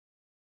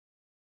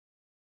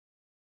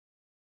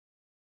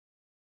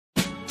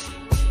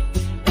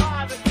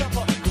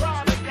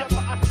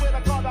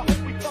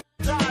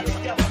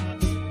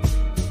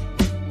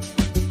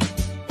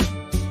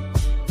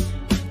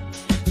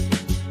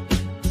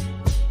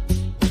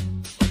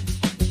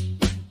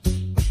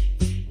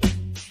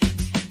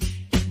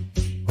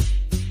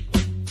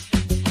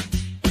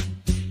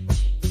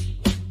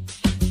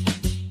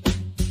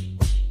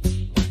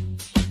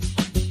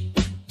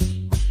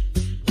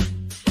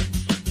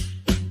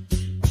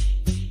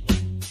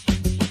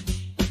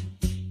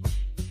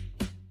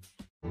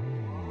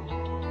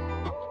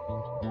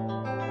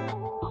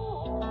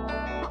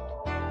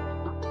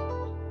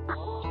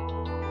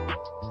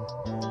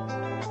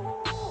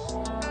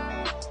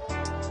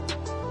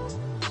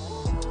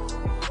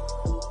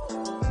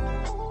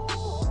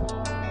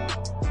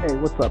Hey,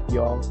 what's up,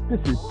 y'all? This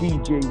is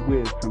DJ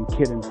Wiz from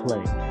Kid and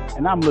Play,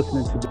 and I'm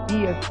listening to the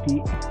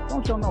ESP.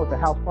 Don't y'all know it's a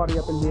house party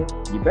up in here?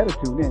 You better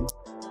tune in.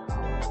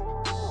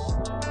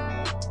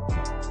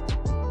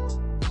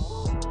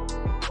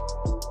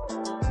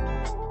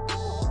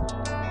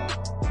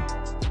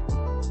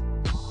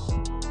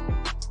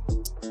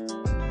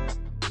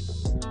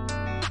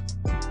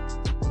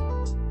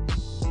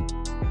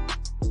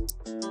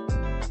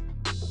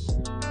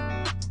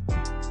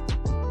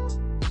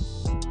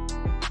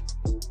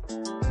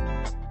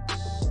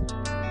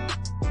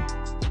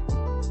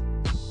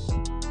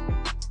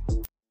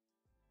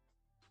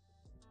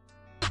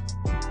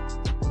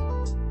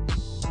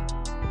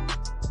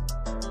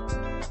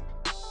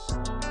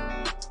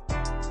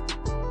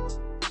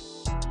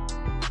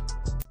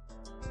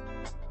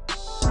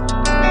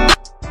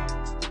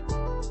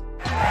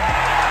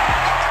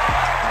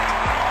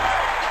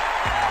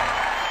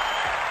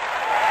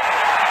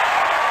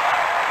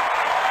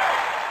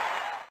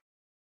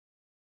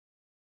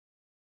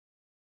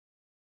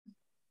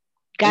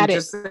 Got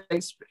it.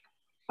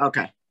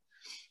 Okay.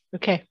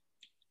 Okay.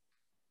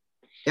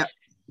 Yep.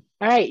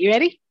 All right. You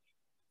ready?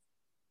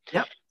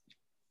 Yep.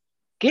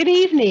 Good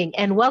evening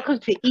and welcome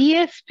to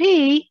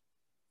ESP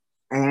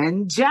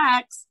and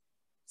Jax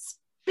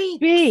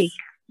Speak.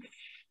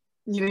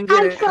 You didn't get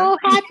I'm it. so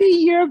happy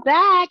you're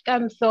back.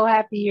 I'm so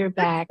happy you're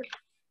back.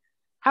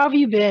 How have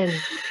you been?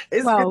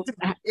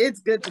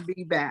 It's good to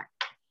be back.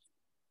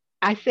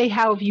 I say,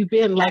 how have you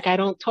been? Like I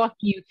don't talk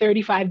to you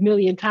 35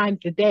 million times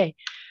a day.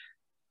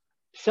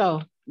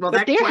 So,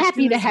 but they're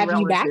happy to have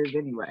you back.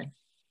 Anyway.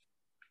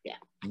 Yeah.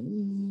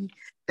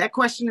 That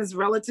question is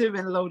relative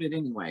and loaded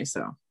anyway,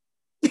 so.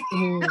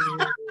 So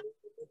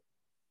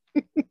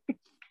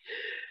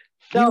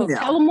tell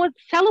them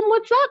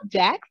what's up,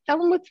 Jax. Tell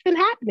them what's been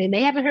happening.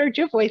 They haven't heard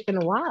your voice in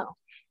a while.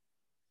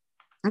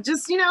 I'm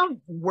just,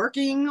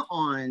 working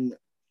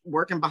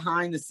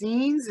behind the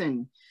scenes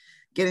and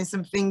getting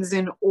some things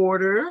in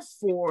order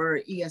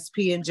for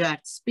ESP and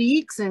Jax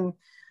Speaks, and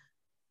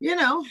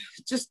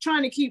just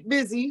trying to keep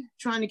busy,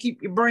 trying to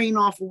keep your brain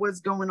off of what's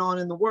going on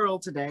in the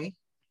world today,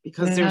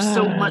 because there's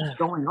so much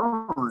going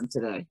on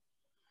today.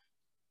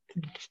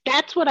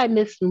 That's what I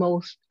miss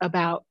most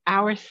about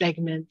our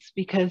segments,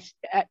 because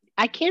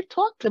I can't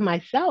talk to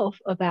myself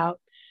about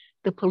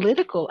the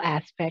political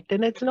aspect,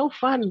 and it's no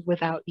fun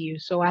without you.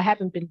 So I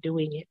haven't been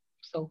doing it.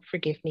 So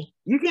forgive me.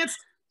 You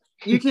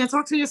can't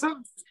talk to yourself?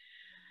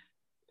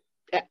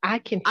 I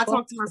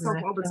talk to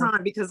myself all the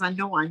time because I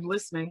know I'm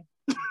listening.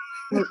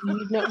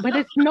 But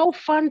it's no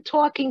fun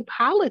talking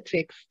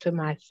politics to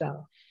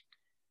myself.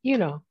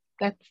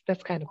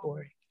 That's kind of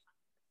boring.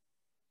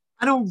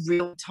 I don't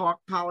really talk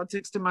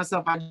politics to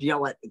myself. I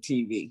yell at the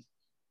TV.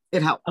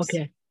 It helps.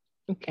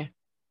 Okay.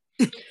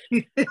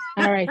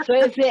 All right. So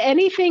is there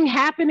anything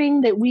happening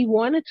that we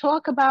want to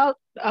talk about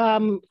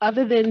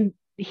other than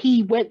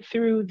he went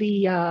through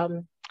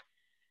the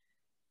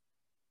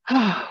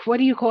what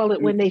do you call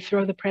it when they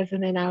throw the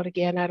president out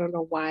again? I don't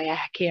know why. I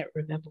can't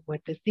remember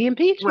what this. The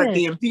impeachment. What,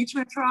 the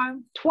impeachment trial?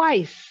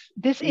 Twice.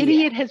 This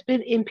idiot has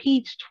been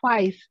impeached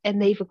twice,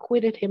 and they've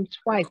acquitted him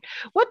twice.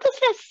 What does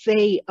that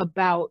say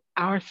about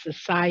our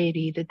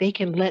society, that they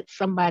can let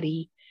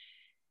somebody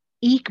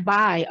eke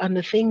by on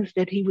the things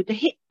that he would?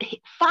 5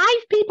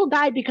 people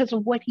died because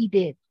of what he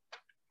did,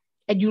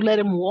 and you let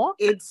him walk?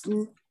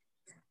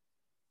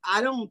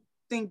 I don't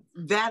think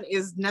that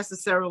is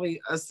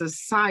necessarily a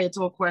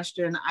societal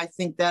question. I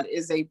think that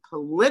is a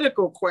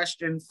political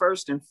question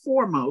first and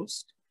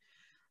foremost.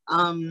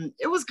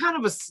 It was kind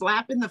of a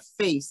slap in the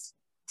face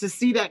to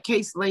see that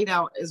case laid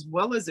out as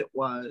well as it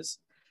was,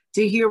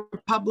 to hear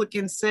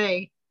Republicans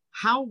say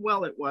how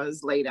well it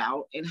was laid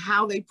out and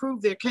how they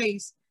proved their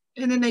case,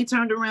 and then they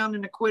turned around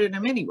and acquitted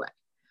him anyway.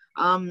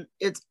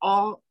 It's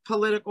all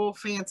political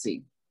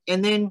fancy.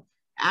 And then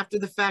after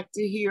the fact,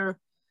 to hear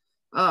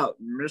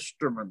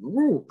Mr.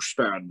 Monroe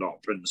stand up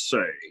and say,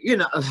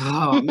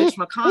 Mitch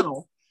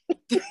McConnell,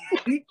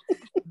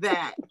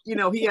 that,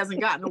 he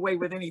hasn't gotten away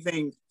with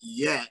anything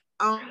yet.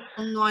 I'm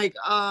like,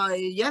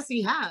 yes,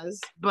 he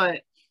has,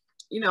 but,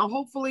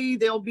 hopefully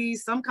there'll be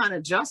some kind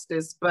of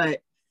justice,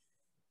 but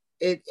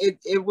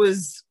it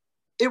was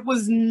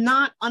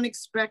not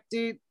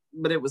unexpected,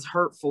 but it was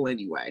hurtful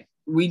anyway.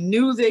 We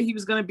knew that he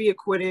was going to be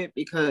acquitted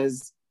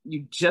because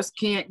you just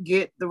can't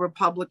get the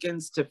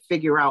Republicans to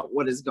figure out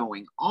what is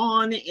going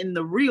on in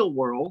the real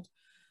world.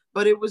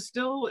 But it was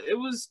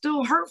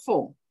still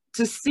hurtful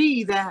to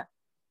see that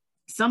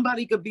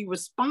somebody could be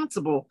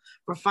responsible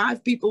for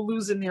 5 people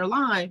losing their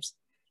lives,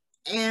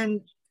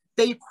 and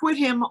they acquit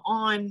him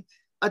on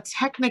a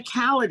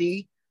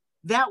technicality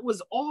that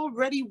was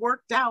already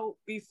worked out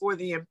before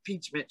the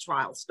impeachment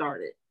trial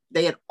started.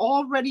 They had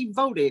already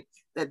voted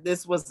that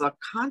this was a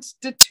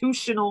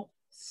constitutional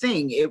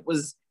thing. It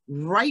was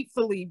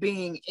rightfully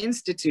being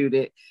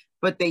instituted,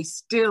 but they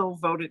still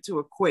voted to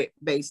acquit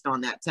based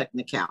on that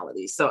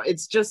technicality. So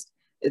it's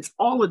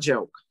all a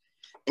joke.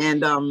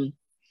 And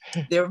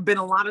there have been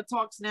a lot of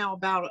talks now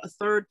about a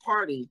third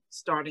party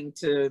starting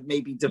to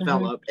maybe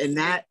develop, and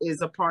that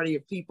is a party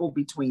of people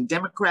between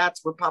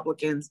Democrats,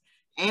 Republicans,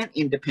 and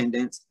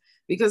independence,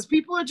 because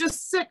people are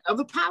just sick of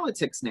the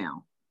politics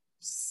now.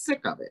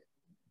 Sick of it.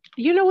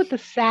 You know what the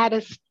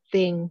saddest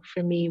thing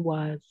for me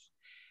was?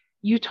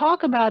 You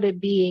talk about it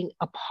being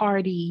a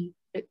party.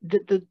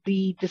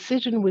 The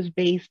decision was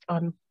based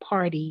on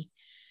party.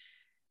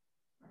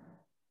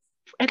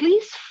 At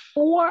least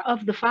 4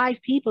 of the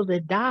 5 people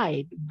that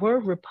died were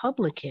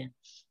Republicans.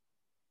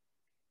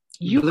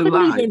 You Blue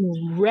couldn't line.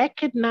 even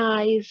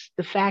recognize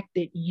the fact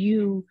that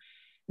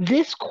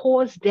this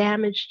caused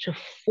damage to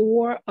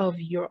 4 of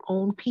your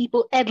own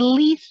people. At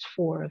least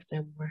 4 of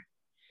them were.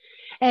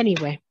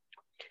 Anyway,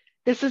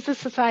 this is the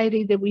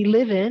society that we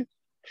live in.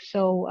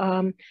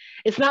 So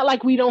it's not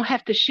like we don't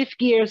have to shift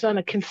gears on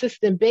a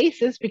consistent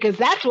basis, because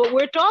that's what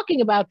we're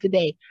talking about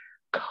today.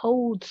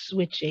 Code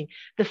switching.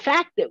 The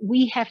fact that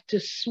we have to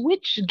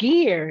switch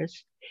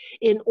gears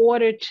in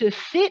order to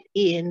fit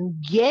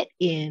in, get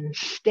in,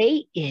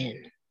 stay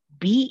in,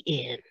 be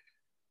in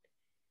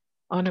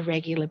on a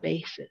regular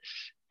basis.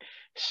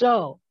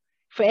 So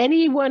for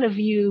any one of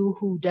you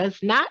who does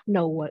not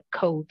know what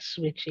code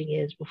switching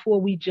is, before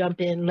we jump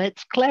in,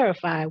 let's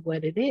clarify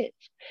what it is.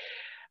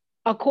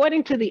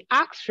 According to the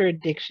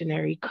Oxford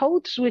Dictionary,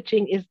 code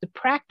switching is the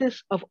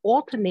practice of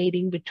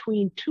alternating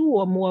between 2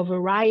 or more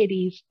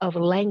varieties of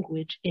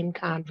language in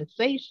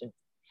conversation.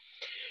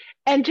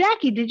 And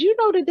Jackie, did you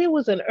know that there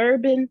was an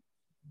Urban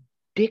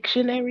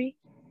Dictionary?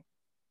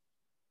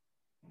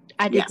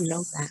 I didn't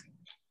know that.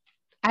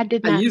 I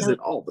did not. I use it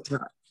all the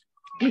time.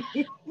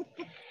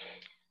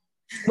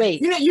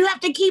 Wait. You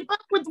have to keep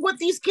up with what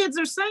these kids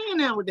are saying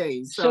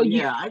nowadays. So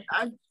yeah,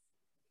 I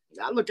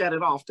look at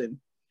it often.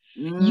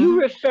 You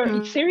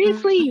refer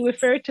seriously? You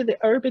refer to the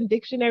Urban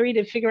Dictionary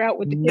to figure out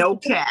what the kids no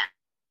cap.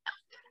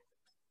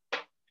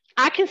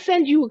 I can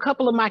send you a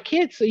couple of my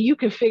kids so you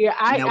can figure.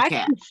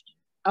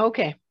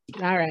 Okay,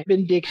 all right.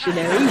 Urban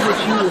Dictionary,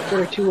 which you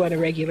refer to on a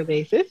regular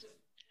basis,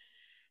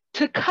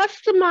 to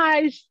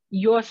customize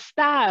your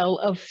style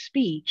of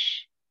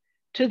speech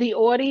to the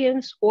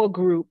audience or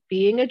group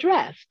being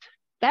addressed.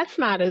 That's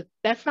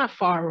not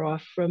far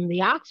off from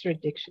the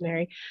Oxford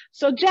Dictionary.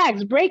 So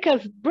Jax, break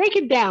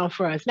it down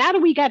for us. Now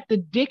that we got the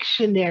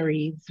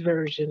dictionary's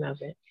version of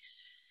it,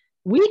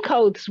 we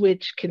code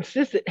switch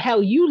consistent.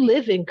 Hell, you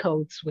live in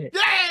code switch.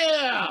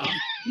 Yeah.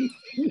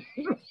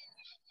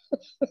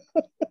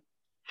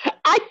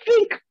 I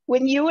think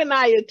when you and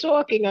I are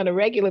talking on a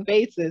regular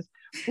basis,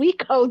 we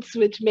code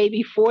switch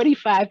maybe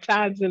 45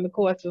 times in the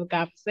course of a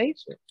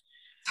conversation.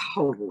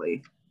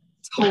 Totally.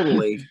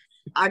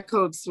 I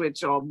code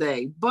switch all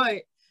day.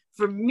 But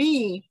for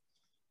me,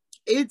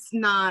 it's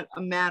not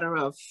a matter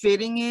of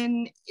fitting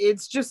in.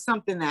 It's just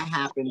something that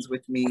happens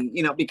with me,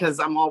 because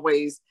I'm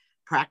always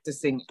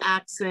practicing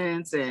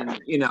accents and,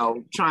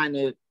 trying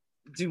to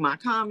do my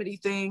comedy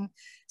thing.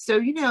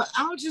 So,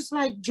 I'll just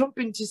jump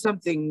into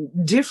something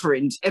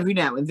different every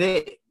now and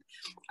then.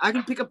 I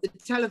can pick up the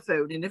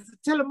telephone, and if the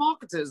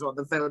telemarketer's on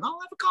the phone, I'll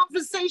have a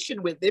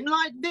conversation with them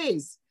like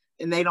this,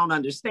 and they don't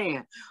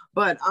understand.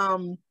 But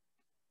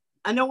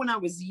I know when I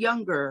was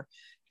younger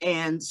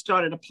and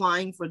started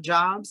applying for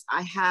jobs,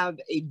 I have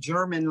a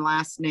German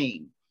last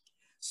name.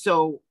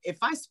 So if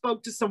I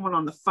spoke to someone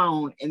on the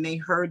phone and they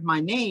heard my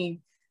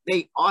name,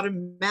 they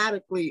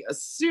automatically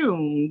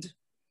assumed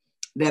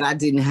that I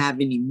didn't have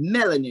any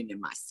melanin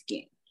in my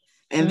skin.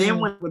 And then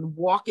when I would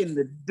walk in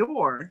the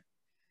door,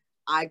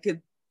 I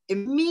could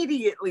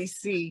immediately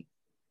see,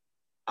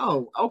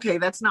 oh, okay,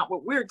 that's not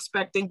what we're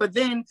expecting. But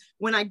then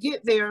when I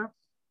get there,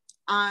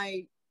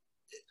 I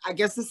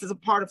guess this is a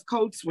part of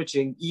code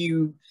switching.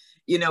 Your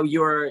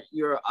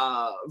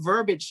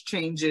verbiage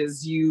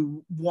changes.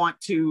 You want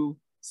to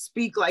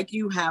speak like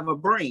you have a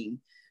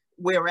brain.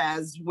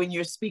 Whereas when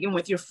you're speaking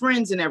with your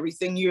friends and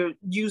everything, you're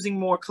using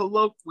more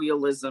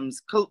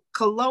colloquialisms.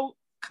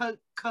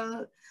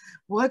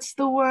 What's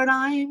the word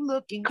I'm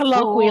looking for?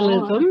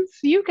 Colloquialisms.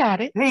 You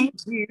got it. Thank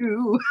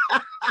you.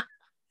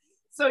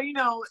 So,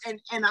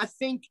 and I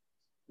think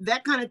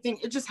that kind of thing,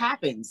 it just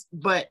happens.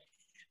 But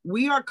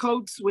we are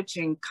code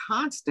switching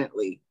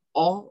constantly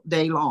all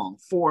day long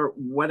for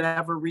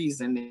whatever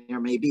reason there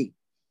may be.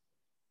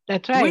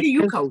 That's right. Where do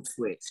you code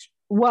switch?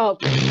 Well,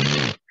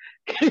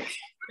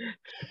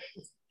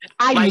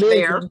 I right live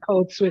there. in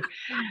code switch.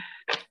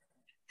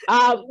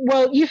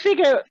 Well, you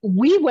figure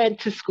we went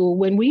to school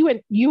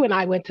you and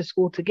I went to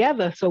school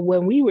together. So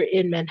when we were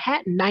in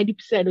Manhattan,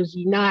 90% was,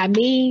 you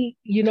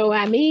know what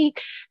I mean?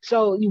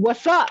 So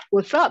what's up?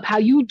 How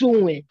you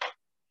doing?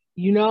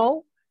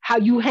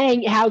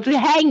 How's it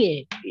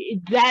hanging?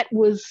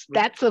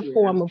 That's a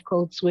form of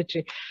code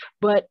switching.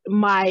 But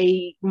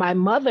my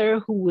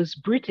mother, who was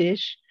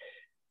British,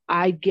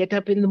 I get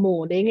up in the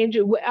morning and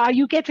are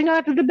you getting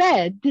out of the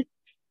bed?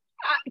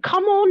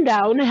 Come on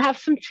down and have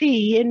some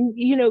tea and,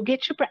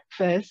 get your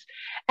breakfast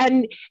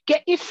and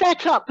get you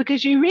set up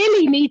because you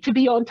really need to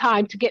be on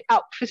time to get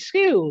out for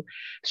school.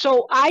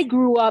 So I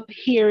grew up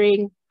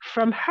hearing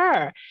from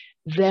her.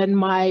 Then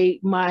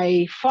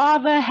my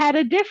father had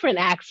a different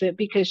accent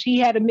because he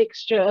had a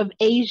mixture of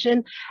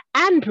Asian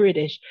and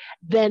British.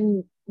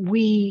 Then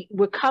we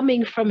were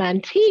coming from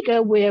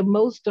Antigua, where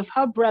most of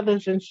her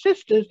brothers and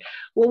sisters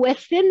were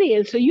West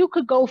Indian. So you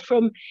could go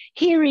from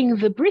hearing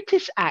the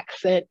British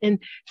accent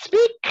and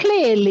speak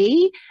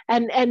clearly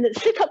and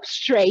sit up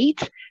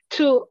straight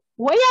to,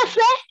 what you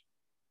say?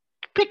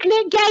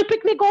 Picnic, girl,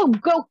 picnic, go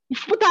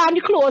put on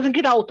your clothes and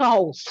get out the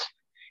house.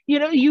 You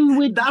know, you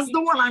would. That's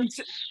the one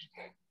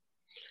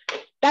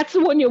That's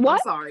the one you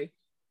what? I'm sorry.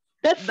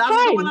 That's the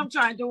fine. one I'm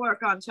trying to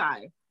work on,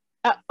 Chai.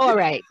 All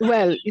right.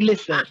 Well,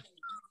 listen.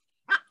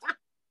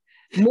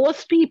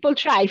 Most people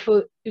try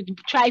for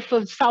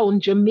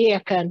sound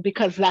Jamaican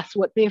because that's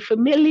what they're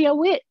familiar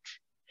with.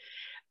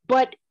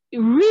 But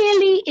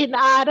really, in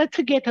order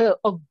to get a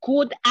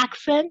good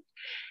accent,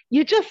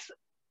 you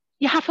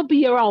have to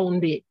be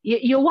around it.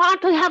 You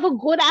want to have a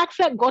good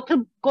accent, go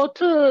to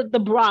the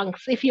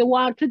Bronx. If you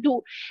want to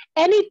do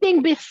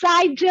anything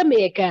beside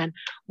Jamaican,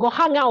 go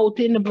hang out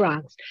in the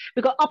Bronx.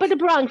 Because up in the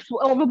Bronx,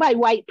 over by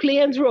White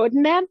Plains Road,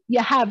 and them,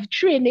 you have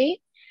Trini,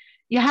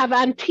 you have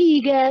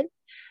Antiguan,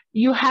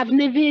 you have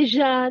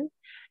Nivision,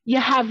 you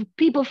have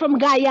people from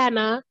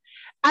Guyana.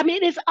 I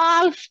mean, it's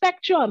all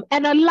spectrum.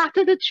 And a lot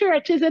of the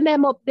churches and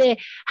them up there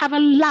have a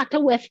lot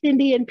of West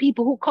Indian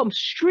people who come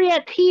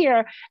straight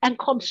here and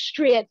come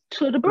straight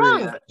to the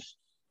Bronx.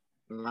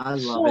 I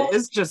love it.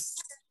 It's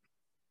just,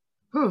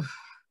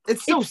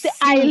 it's so the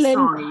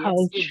island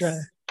culture.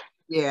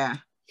 Yeah.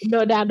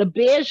 No, now the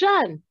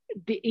Bajan,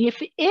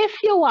 if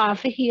you want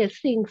to hear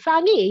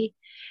sing-songy,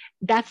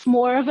 that's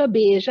more of a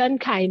Bajan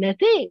kind of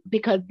thing,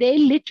 because they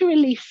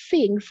literally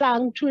sing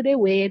song through the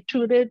way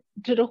to the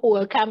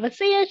whole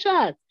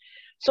conversation.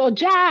 So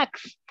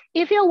Jax,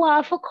 if you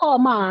want to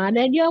come on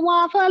and you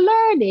want to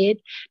learn it,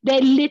 they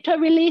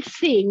literally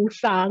sing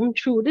song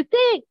through the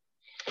thing.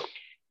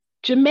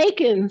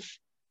 Jamaicans,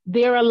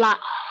 they're a lot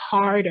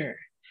harder,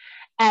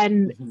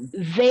 and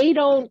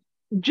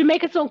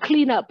Jamaicans don't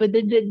clean up, but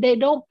they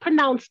don't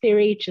pronounce their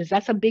H's.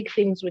 That's a big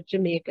thing with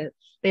Jamaicans.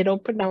 They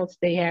don't pronounce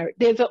their R.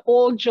 There's an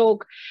old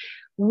joke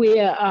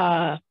where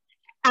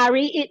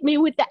Harry hit me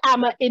with the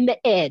hammer in the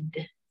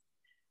head.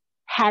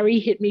 Harry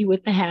hit me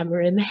with the hammer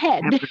in the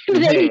head.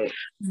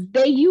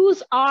 They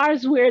use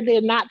R's where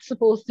they're not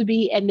supposed to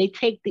be, and they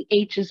take the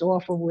H's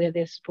off of where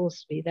they're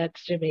supposed to be.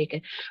 That's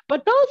Jamaican.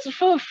 But those,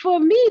 for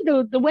me,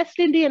 the West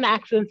Indian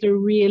accents are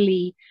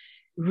really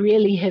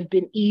have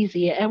been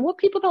easier. And what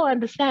people don't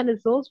understand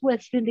is those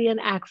West Indian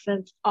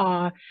accents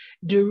are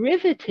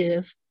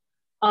derivative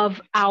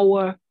of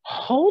our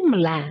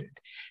homeland,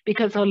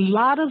 because a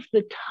lot of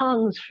the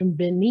tongues from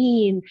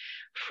Benin,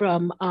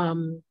 from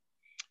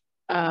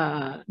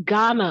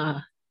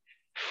Ghana,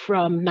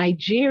 from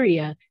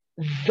Nigeria,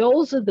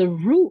 those are the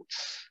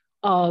roots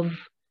of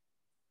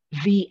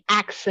the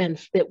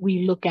accents that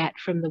we look at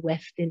from the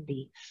West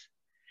Indies.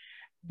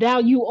 Now,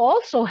 you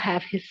also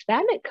have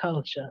Hispanic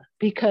culture,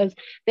 because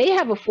they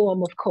have a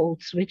form of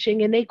code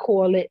switching, and they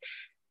call it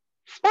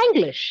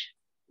Spanglish,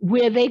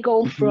 where they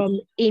go from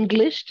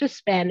English to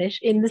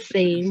Spanish in the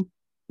same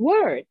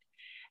word.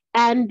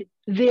 And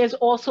there's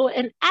also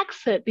an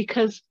accent,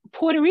 because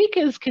Puerto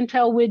Ricans can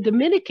tell where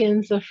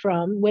Dominicans are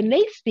from when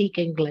they speak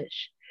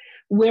English,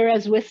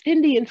 whereas West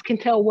Indians can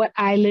tell what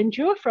island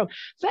you're from.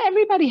 So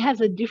everybody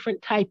has a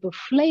different type of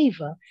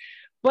flavor.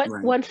 But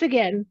once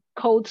again,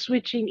 code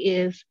switching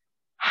is,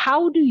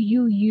 how do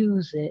you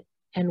use it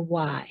and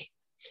why?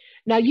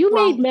 Now, you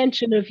made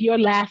mention of your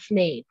last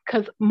name,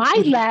 because my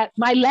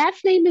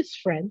last name is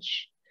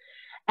French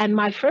and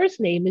my first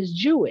name is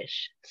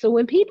Jewish. So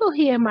when people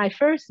hear my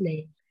first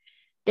name,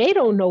 they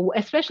don't know,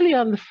 especially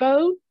on the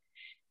phone,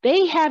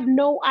 they have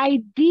no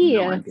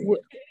idea.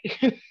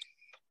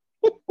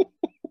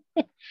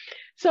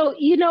 So,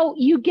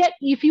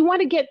 if you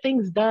want to get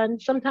things done,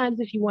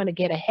 sometimes if you want to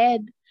get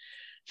ahead,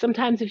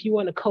 sometimes if you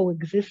want to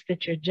coexist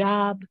at your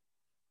job,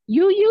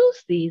 you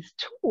use these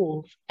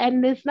tools,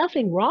 and there's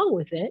nothing wrong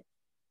with it.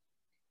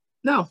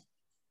 No.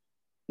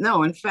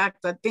 In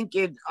fact, I think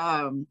it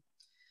can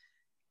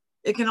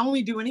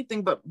only do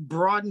anything but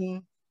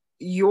broaden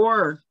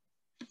your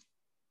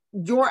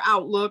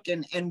outlook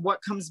and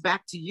what comes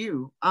back to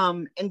you.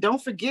 And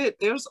don't forget,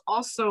 there's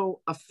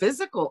also a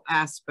physical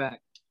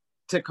aspect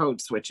to code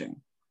switching.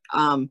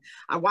 I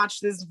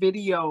watched this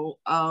video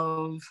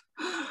of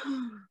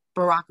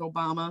Barack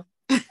Obama,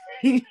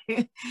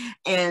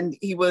 and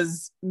he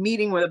was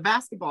meeting with a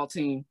basketball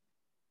team,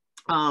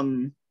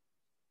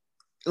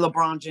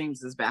 LeBron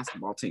James's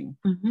basketball team.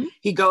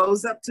 He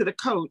goes up to the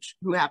coach,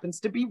 who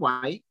happens to be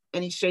white,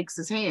 and he shakes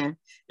his hand.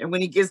 And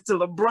when he gets to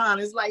LeBron,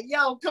 it's like,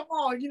 yo, come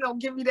on,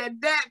 give me that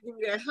dap, give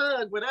me that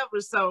hug, whatever.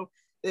 So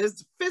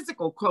there's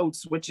physical code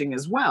switching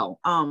as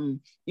well. And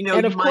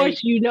of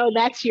course,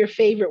 that's your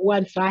favorite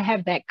one. So I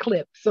have that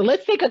clip. So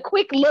let's take a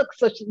quick look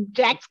so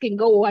Jax can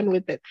go on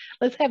with it.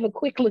 Let's have a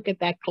quick look at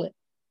that clip.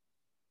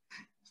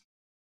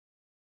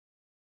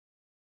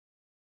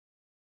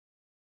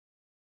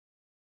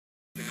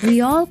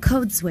 We all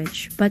code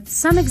switch, but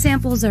some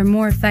examples are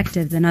more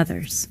effective than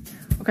others.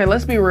 Okay,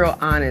 let's be real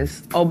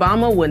honest.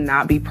 Obama would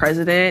not be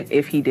president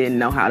if he didn't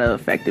know how to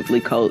effectively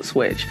code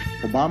switch.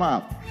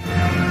 Obama out.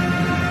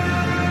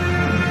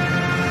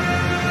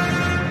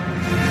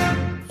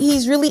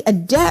 he's really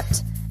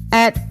adept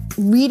at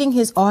reading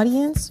his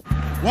audience.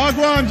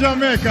 Wagwan,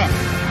 Jamaica.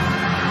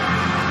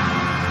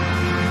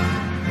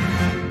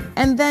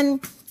 And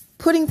then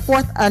putting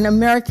forth an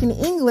American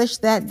English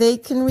that they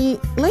can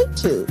relate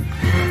to.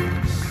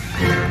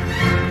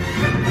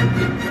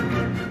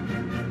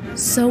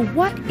 So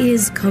what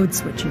is code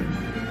switching?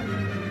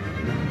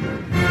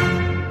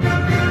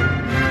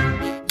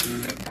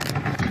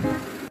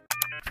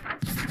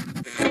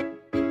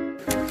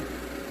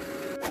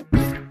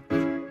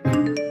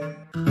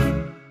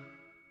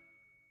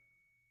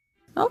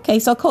 Okay,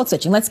 so code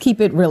switching, let's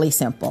keep it really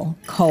simple.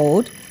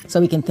 Code,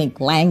 so we can think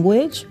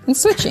language, and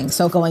switching,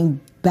 so going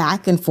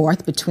back and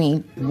forth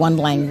between one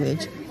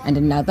language and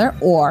another,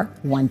 or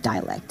one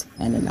dialect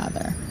and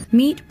another.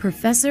 Meet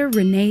Professor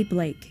Renee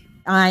Blake.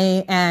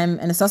 I am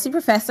an associate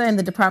professor in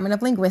the Department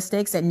of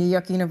Linguistics at New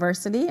York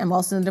University. I'm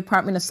also in the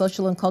Department of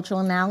Social and Cultural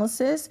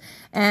Analysis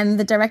and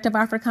the Director of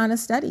Africana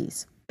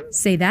Studies.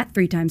 Say that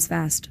 3 times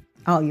fast.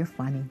 Oh, you're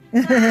funny.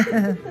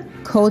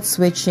 Code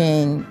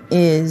switching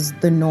is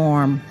the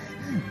norm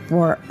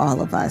for all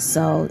of us.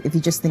 So if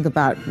you just think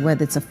about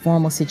whether it's a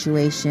formal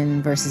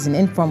situation versus an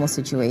informal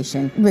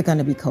situation, we're going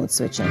to be code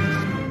switching.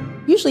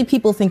 Usually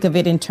people think of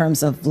it in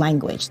terms of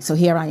language. So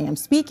here I am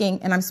speaking,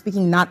 and I'm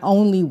speaking not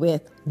only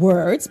with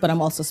words, but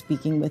I'm also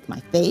speaking with my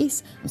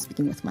face, I'm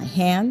speaking with my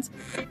hands.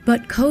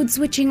 But code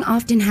switching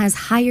often has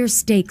higher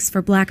stakes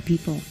for Black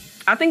people.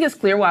 I think it's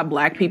clear why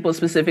Black people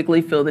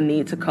specifically feel the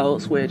need to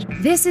code switch.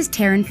 This is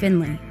Taryn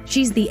Finley.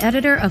 She's the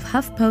editor of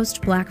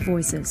HuffPost Black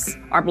Voices.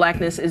 Our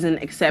Blackness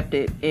isn't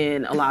accepted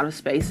in a lot of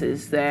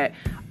spaces that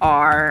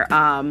are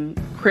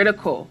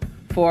critical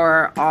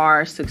for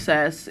our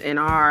success and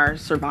our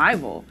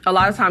survival. A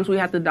lot of times we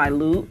have to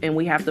dilute and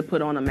we have to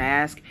put on a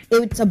mask.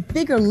 It's a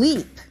bigger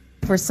leap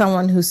for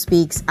someone who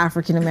speaks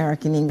African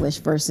American English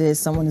versus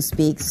someone who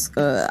speaks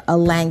a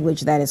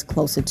language that is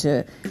closer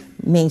to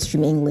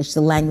mainstream English,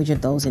 the language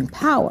of those in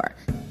power.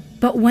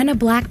 But when a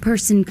Black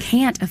person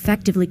can't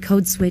effectively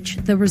code switch,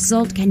 the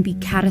result can be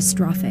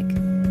catastrophic.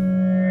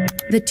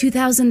 The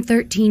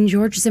 2013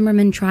 George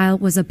Zimmerman trial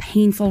was a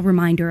painful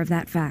reminder of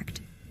that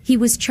fact. He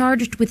was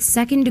charged with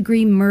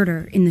second-degree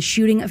murder in the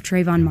shooting of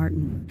Trayvon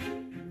Martin.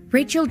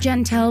 Rachel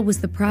Gentile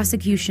was the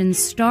prosecution's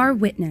star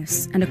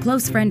witness and a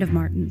close friend of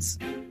Martin's.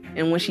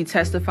 And when she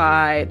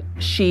testified,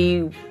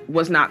 she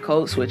was not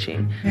code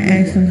switching. I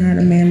asked him how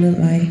the man looked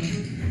like.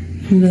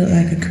 He looked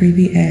like a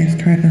creepy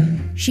ass cracker.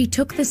 She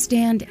took the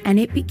stand, and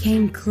it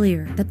became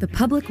clear that the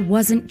public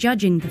wasn't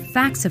judging the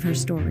facts of her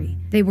story.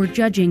 They were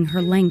judging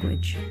her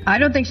language. I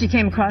don't think she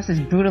came across as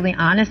brutally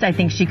honest. I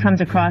think she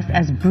comes across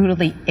as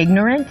brutally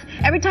ignorant.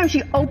 Every time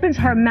she opens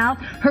her mouth,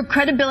 her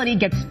credibility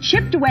gets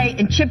chipped away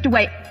and chipped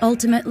away.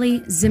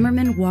 Ultimately,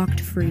 Zimmerman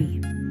walked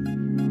free.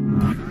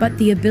 But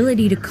the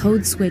ability to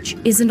code switch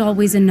isn't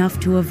always enough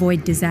to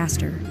avoid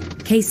disaster.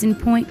 Case in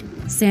point,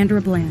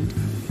 Sandra Bland.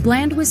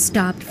 Bland was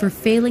stopped for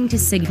failing to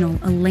signal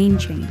a lane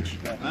change.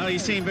 Oh, you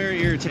seem very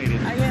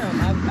irritated. I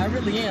am. I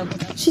really am.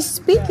 She's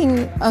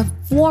speaking a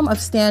form of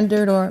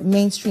standard or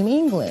mainstream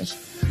English.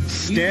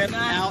 Step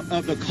out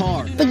of the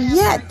car. But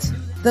yet,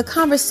 the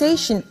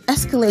conversation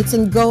escalates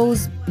and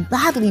goes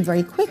badly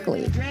very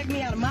quickly. Drag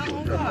me out of my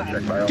own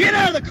car. Get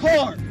out of the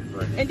car!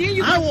 And then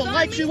you I will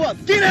light you up.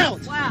 Get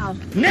out! Wow.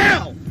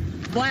 Now!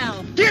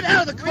 Wow. Get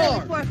out of the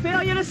car! For a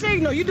failure to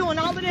signal. You're doing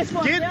all of this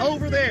for Get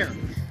over there!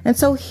 And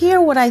so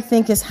here what I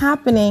think is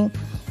happening,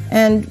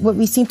 and what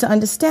we seem to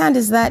understand,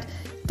 is that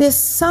there's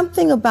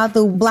something about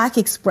the Black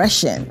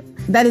expression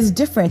that is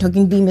different or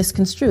can be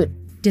misconstrued.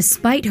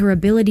 Despite her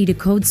ability to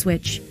code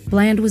switch,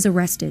 Bland was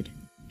arrested.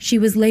 She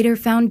was later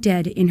found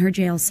dead in her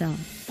jail cell.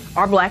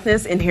 Our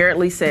Blackness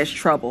inherently says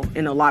trouble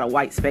in a lot of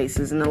white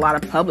spaces and a lot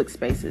of public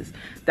spaces.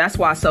 That's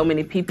why so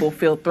many people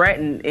feel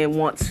threatened and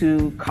want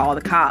to call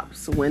the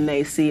cops when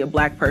they see a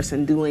Black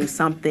person doing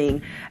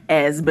something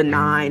as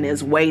benign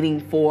as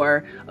waiting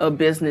for a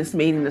business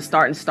meeting to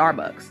start in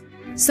Starbucks.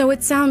 So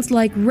it sounds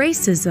like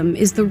racism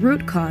is the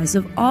root cause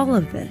of all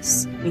of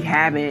this. We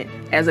haven't,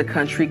 as a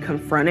country,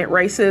 confronted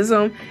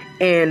racism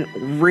and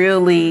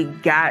really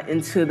got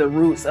into the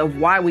roots of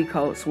why we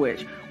code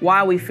switch,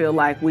 why we feel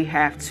like we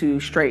have to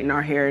straighten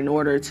our hair in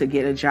order to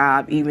get a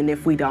job, even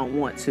if we don't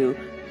want to.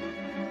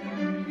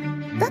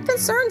 That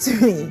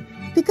concerns me,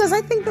 because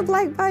I think the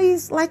Black body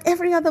is like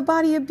every other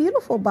body, a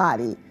beautiful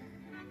body,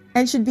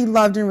 and should be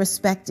loved and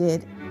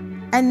respected,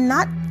 and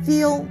not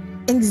feel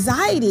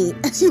anxiety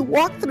as you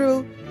walk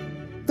through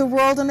the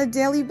world on a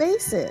daily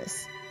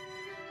basis.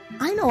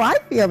 I know I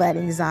feel that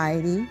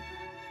anxiety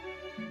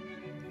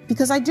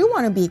because I do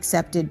want to be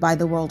accepted by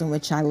the world in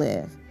which I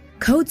live.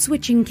 Code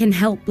switching can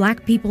help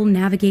Black people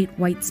navigate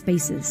white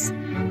spaces.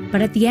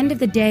 But at the end of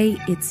the day,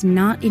 it's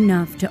not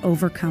enough to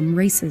overcome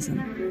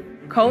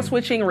racism. Code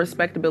switching and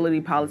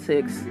respectability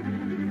politics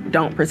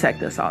don't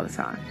protect us all the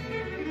time.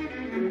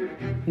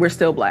 We're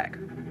still Black.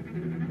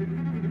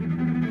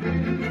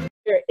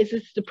 Is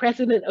it's the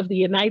president of the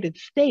United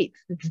States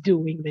that's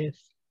doing this.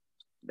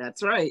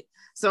 That's right.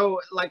 So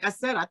like I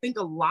said, I think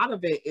a lot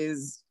of it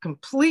is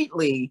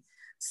completely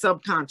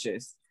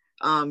subconscious.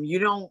 You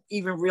don't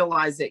even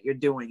realize that you're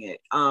doing it.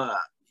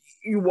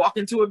 You walk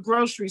into a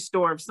grocery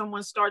store, if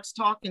someone starts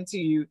talking to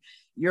you,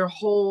 your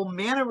whole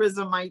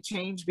mannerism might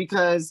change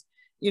because,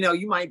 you know,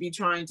 you might be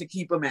trying to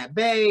keep them at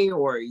bay,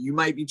 or you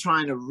might be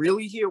trying to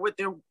really hear what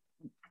they're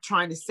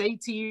trying to say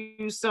to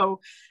you.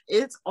 So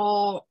it's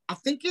all, I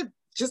think it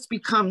just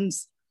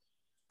becomes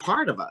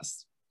part of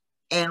us.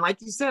 And like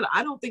you said,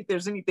 I don't think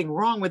there's anything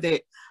wrong with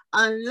it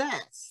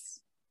unless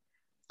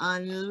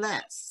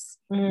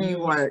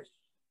you are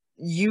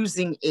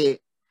using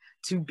it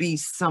to be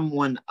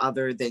someone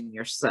other than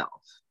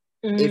yourself.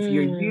 If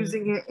you're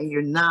using it and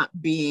you're not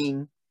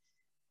being,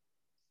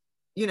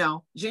 you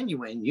know,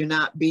 genuine, you're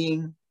not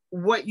being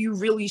what you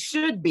really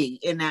should be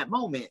in that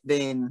moment,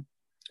 then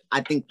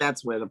I think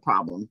that's where the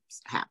problems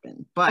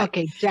happen. But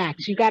okay,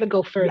 Jax, you got to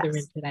go further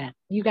into that.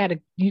 You got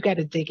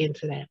to dig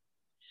into that.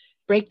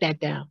 Break that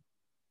down.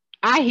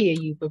 I hear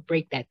you, but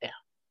break that down.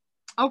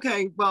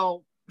 Okay,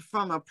 well,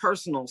 from a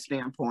personal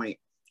standpoint,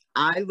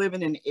 I live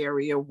in an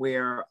area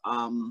where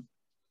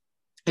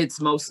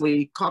it's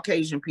mostly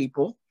Caucasian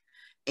people,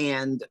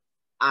 and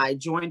I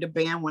joined a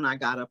band when I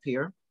got up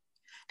here.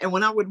 And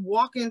when I would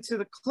walk into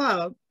the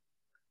club,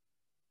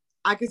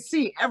 I could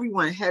see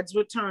everyone heads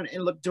would turn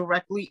and look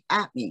directly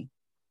at me.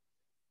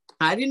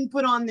 I didn't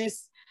put on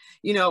this,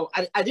 you know,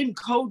 I didn't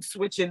code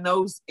switch in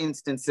those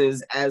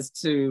instances as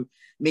to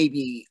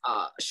maybe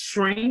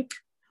shrink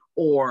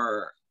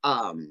or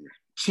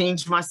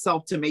change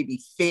myself to maybe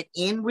fit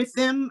in with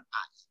them.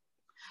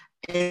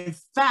 In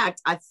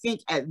fact, I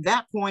think at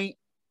that point,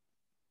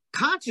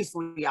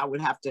 consciously, I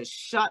would have to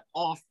shut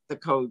off the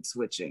code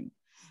switching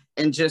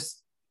and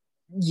just,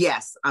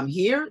 yes, I'm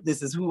here.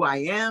 This is who I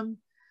am.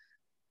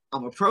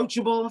 I'm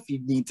approachable if you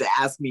need to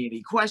ask me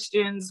any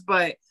questions.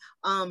 But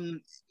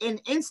in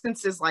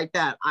instances like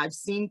that, I've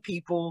seen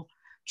people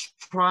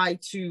try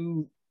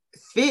to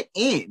fit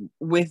in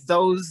with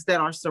those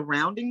that are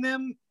surrounding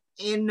them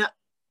in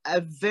a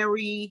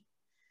very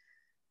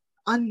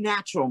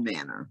unnatural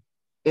manner,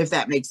 if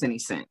that makes any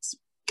sense.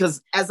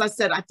 Because as I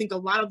said, I think a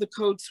lot of the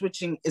code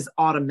switching is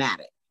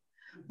automatic.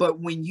 But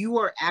when you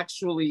are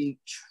actually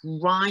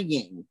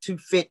trying to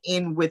fit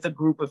in with a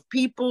group of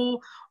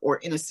people or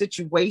in a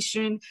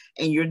situation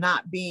and you're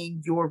not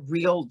being your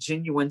real,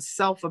 genuine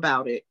self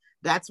about it,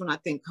 that's when I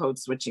think code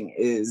switching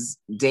is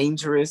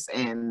dangerous.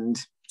 And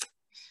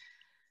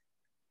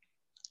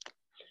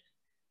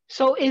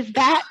so is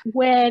that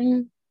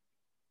when,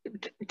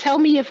 tell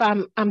me if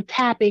I'm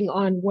tapping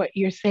on what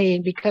you're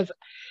saying, because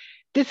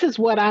this is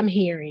what I'm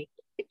hearing.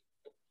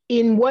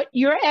 In what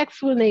your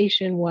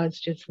explanation was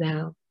just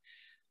now,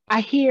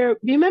 I hear,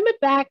 remember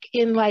back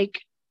in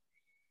like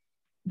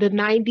the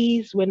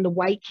 90s when the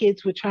white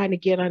kids were trying to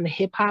get on the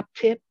hip hop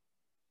tip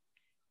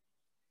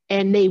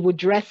and they were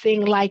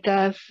dressing like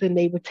us and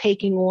they were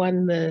taking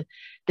on the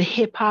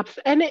hip hops.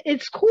 And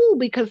it's cool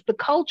because the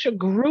culture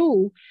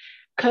grew,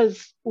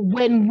 because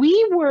when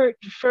we were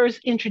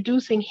first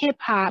introducing hip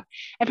hop,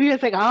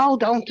 everybody's like, oh,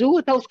 don't do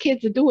what those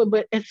kids are doing.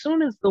 But as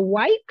soon as the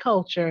white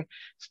culture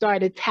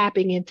started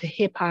tapping into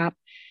hip hop,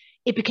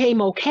 it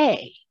became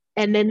okay.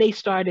 And then they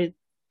started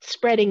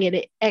spreading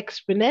it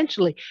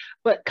exponentially.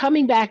 But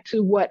coming back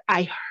to what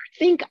I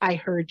think I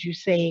heard you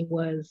saying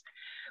was,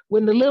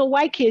 when the little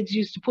white kids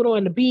used to put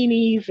on the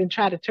beanies and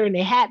try to turn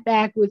their hat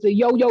backwards and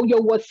yo,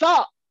 what's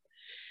up?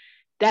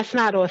 That's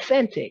not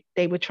authentic.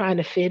 They were trying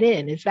to fit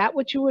in. Is that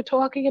what you were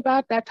talking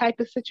about? That type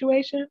of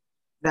situation?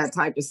 That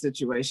type of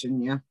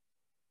situation, yeah.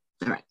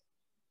 All right.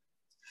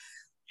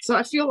 So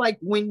I feel like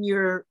when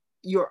you're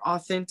your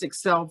authentic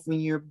self,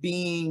 when you're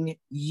being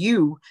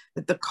you,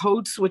 that the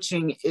code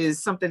switching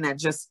is something that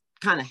just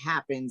kind of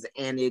happens,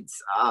 and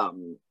it's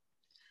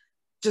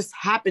just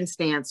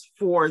happenstance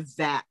for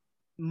that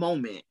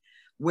moment.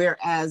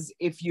 Whereas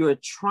if you're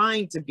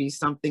trying to be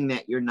something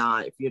that you're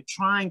not, if you're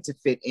trying to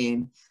fit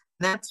in,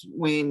 that's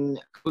when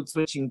code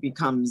switching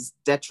becomes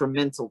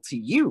detrimental to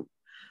you.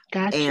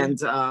 Gotcha.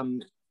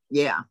 And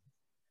yeah.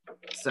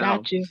 So.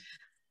 Got you.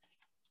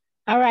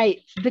 All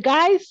right, the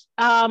guys,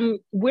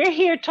 we're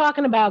here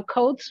talking about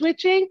code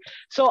switching.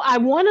 So I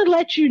want to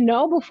let you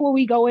know before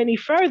we go any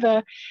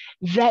further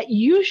that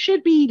you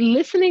should be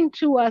listening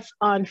to us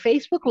on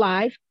Facebook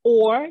Live,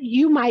 or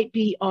you might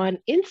be on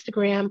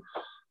Instagram.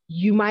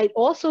 You might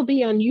also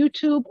be on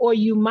YouTube, or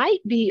you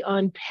might be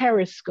on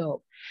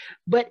Periscope.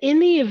 But in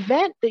the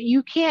event that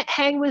you can't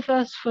hang with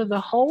us for the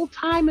whole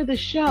time of the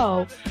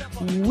show,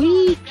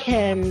 we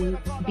can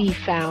be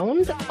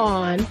found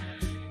on,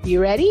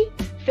 you ready?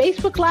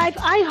 Facebook Live,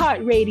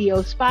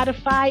 iHeartRadio,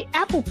 Spotify,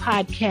 Apple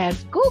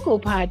Podcasts,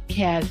 Google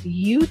Podcasts,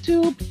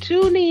 YouTube,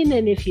 TuneIn.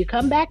 And if you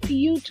come back to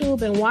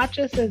YouTube and watch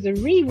us as a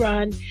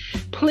rerun,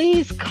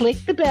 please click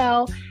the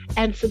bell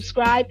and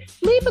subscribe.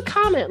 Leave a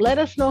comment. Let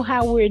us know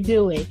how we're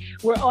doing.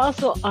 We're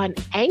also on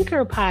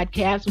Anchor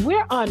Podcasts.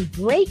 We're on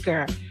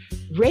Breaker,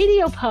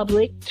 Radio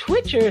Public,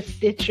 Twitcher,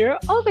 Stitcher,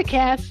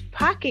 Overcast,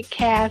 Pocket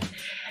Cast.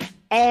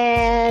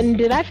 And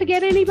did I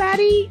forget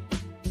anybody?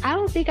 I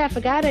don't think I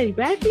forgot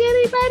anybody. Did I forget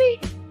anybody?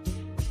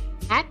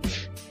 At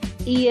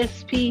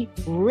ESP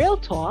Real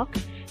Talk.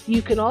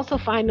 You can also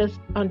find us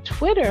on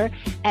Twitter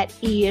at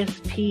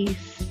ESP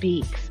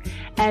Speaks.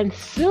 And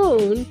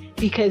soon,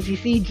 because you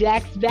see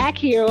Jack's back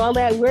here, all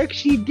that work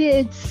she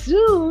did,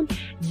 soon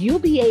you'll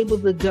be able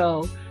to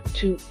go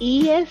to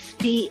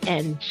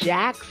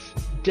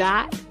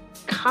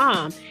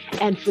espnjax.com.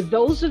 And for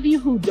those of you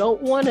who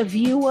don't want to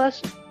view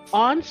us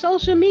on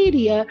social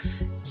media,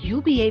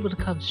 you'll be able to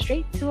come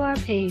straight to our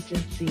page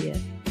and see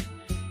it.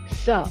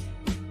 So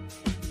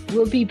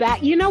we'll be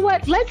back. You know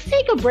what? Let's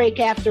take a break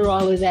after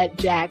all of that,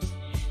 Jack.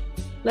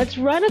 Let's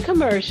run a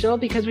commercial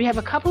because we have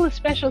a couple of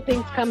special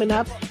things coming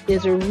up.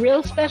 There's a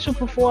real special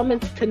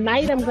performance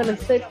tonight. I'm going to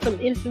set some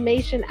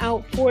information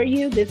out for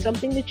you. There's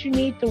something that you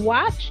need to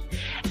watch,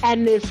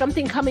 and there's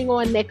something coming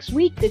on next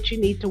week that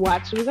you need to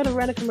watch. So we're going to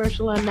run a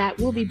commercial on that.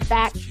 We'll be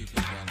back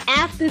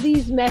after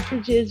these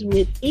messages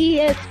with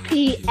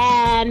ESP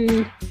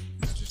and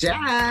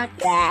Jack.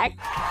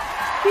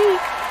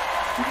 Peace.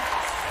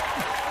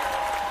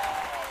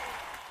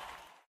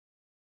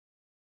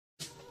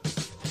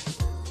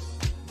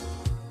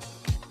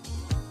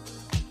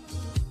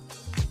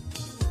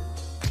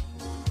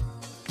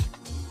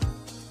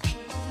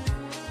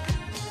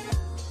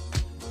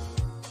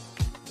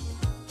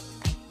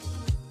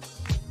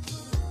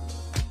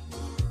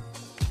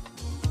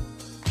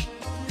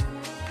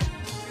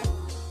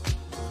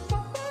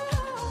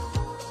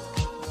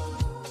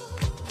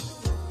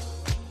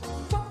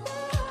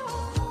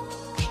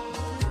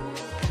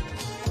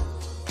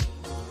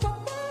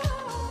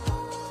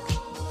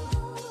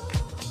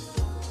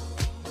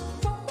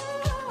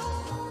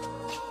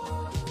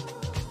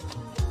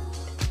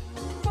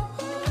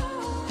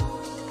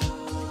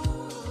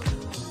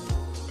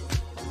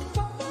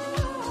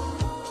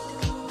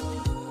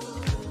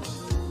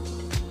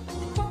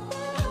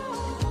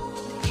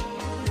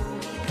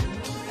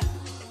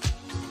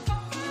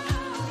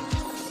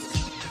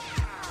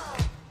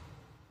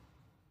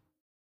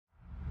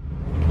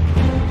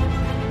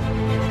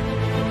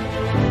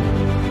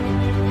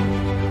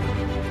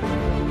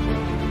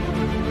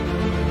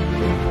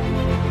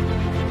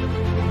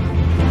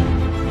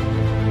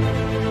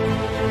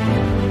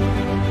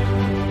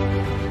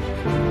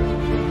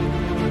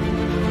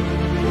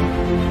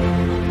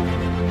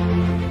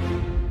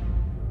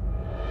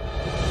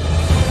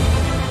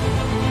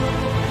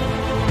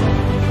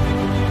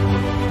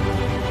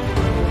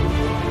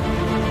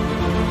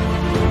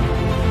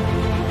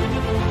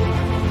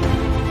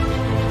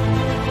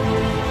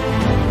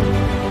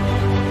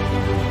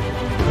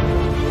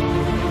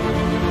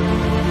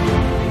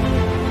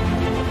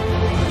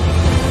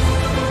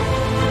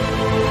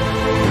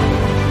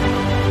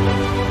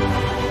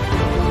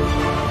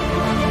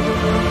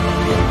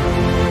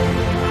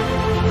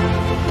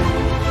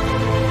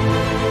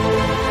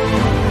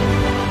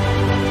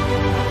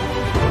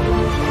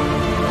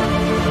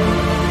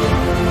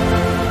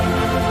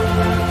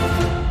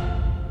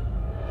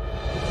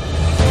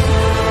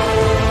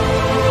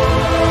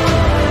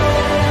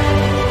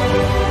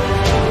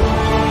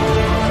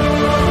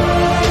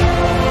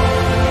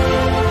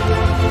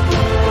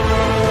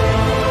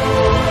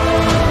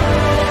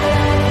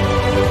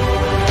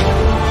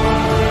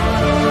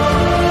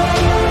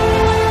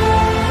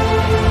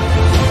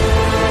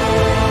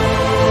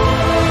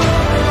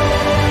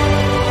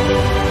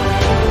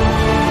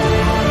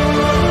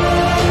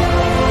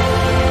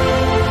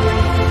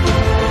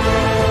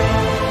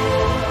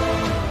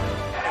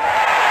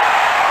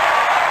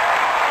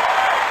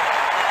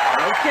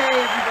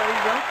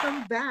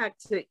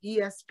 To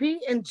ESP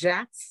and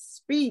Jack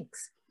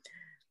Speaks.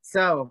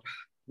 So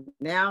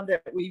now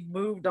that we've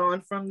moved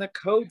on from the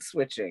code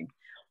switching,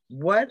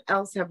 what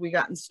else have we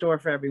got in store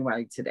for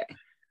everybody today?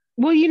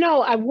 Well, you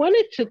know, I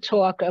wanted to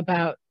talk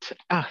about,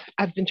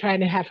 I've been trying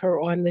to have her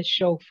on this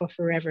show for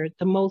forever,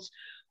 the most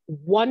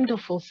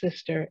wonderful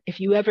sister. If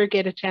you ever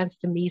get a chance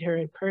to meet her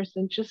in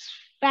person, just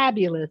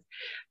fabulous.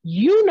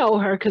 You know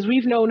her because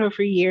we've known her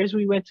for years.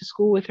 We went to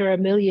school with her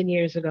 1,000,000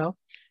 years ago.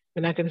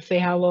 We're not going to say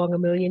how long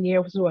 1,000,000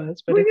 years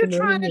was, but who it's are you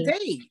trying to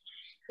date?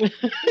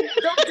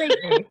 Don't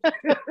date me.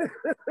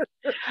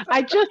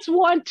 I just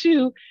want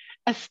to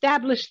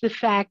establish the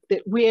fact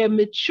that we're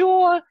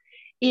mature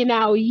in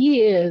our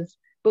years,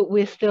 but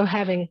we're still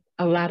having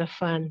a lot of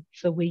fun.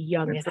 So we're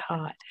young at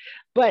heart.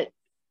 But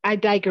I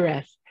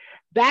digress.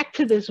 Back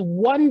to this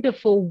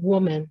wonderful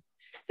woman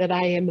that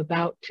I am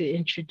about to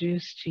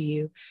introduce to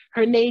you.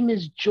 Her name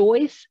is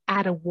Joyce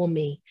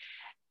Adewumi.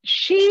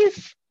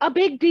 She's a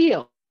big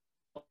deal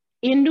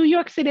in New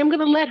York City. I'm going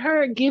to let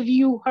her give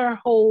you her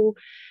whole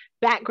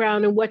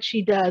background and what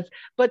she does.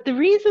 But the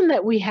reason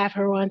that we have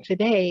her on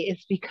today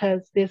is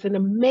because there's an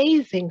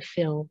amazing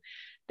film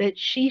that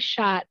she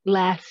shot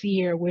last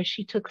year where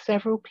she took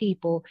several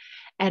people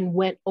and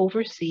went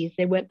overseas.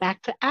 They went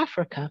back to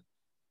Africa.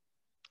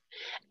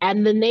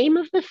 And the name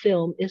of the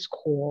film is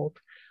called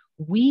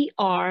We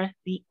Are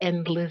the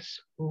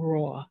Endless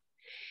Raw.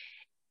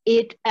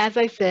 It, as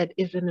I said,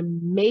 is an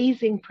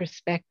amazing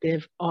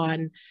perspective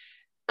on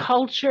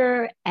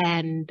culture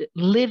and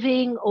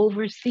living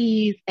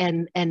overseas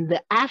and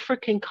the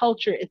African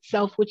culture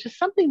itself, which is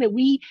something that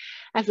we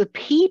as a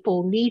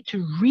people need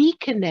to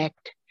reconnect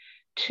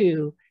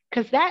to,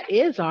 because that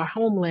is our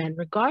homeland,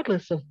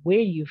 regardless of where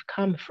you've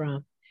come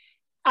from.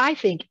 I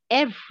think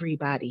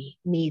everybody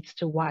needs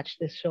to watch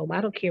this film.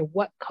 I don't care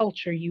what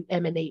culture you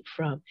emanate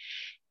from.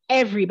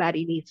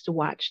 Everybody needs to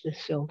watch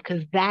this film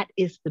because that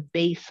is the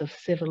base of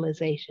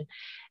civilization.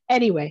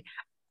 Anyway,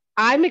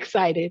 I'm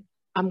excited.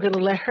 I'm going to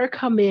let her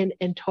come in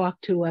and talk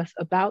to us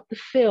about the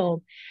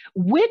film,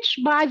 which,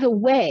 by the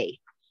way,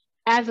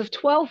 as of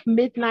 12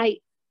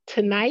 midnight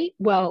tonight,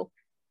 well,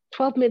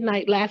 12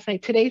 midnight last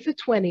night, today's the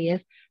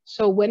 20th.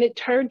 So when it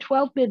turned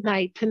 12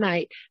 midnight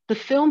tonight, the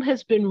film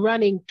has been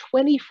running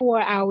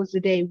 24 hours a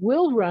day,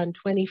 will run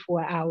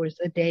 24 hours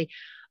a day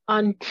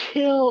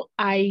until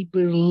I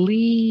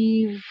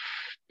believe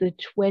the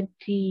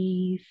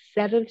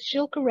 27th.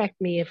 She'll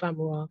correct me if I'm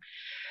wrong,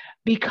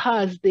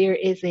 because there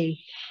is a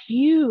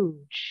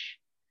huge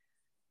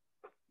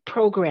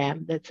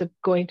program that's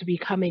going to be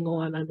coming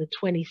on the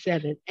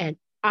 27th. And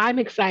I'm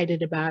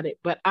excited about it,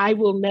 but I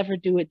will never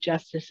do it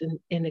justice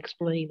in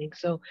explaining.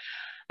 So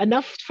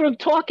enough from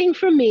talking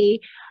from me.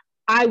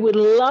 I would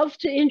love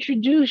to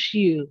introduce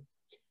you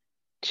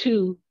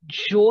to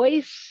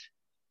Joyce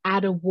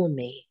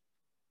Adewumi.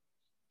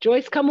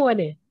 Joyce, come on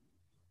in.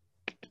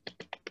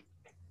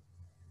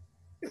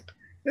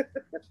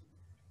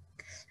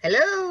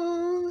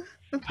 Hello.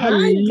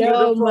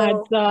 Hello, my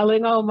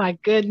darling. Oh my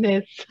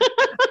goodness.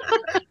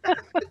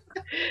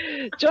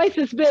 Joyce,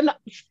 it's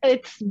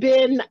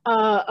been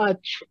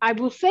I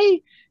will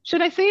say,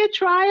 should I say a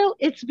trial?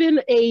 It's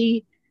been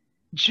a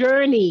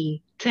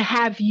journey to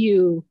have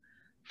you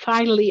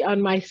finally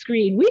on my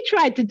screen. We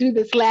tried to do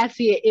this last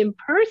year in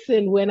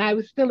person when I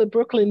was still at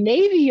Brooklyn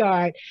Navy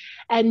Yard,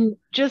 and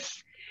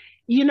just,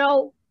 you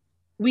know,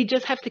 we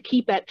just have to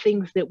keep at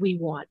things that we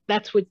want.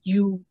 That's what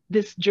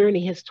this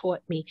journey has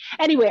taught me.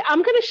 Anyway,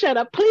 I'm going to shut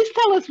up. Please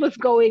tell us what's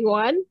going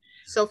on.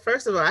 So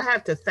first of all, I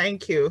have to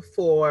thank you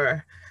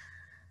for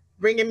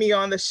bringing me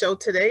on the show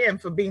today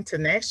and for being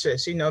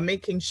tenacious, you know,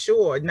 making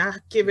sure, not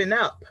giving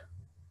up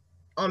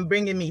on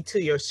bringing me to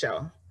your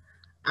show.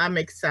 I'm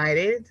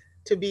excited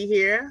to be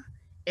here,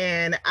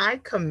 and I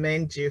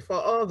commend you for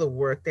all the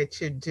work that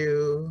you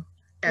do.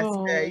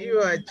 Esther,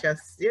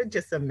 you're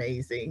just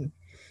amazing.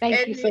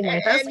 Thank you so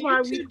much. That's and why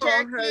you we too, call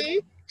Jackie.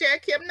 her.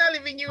 Jackie, I'm not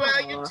leaving you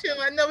out. You too.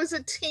 I know it's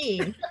a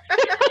team.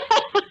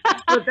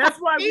 But that's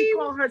why we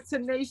call her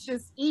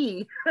Tenacious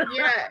E.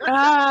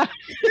 Yeah.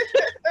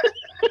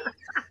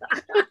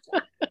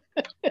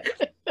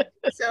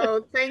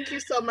 So thank you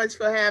so much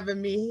for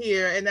having me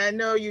here. And I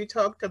know you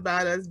talked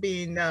about us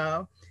being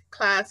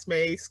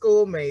classmates,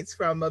 schoolmates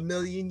from a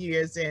million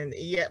years in.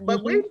 Yeah,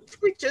 but we're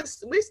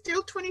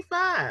still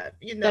 25.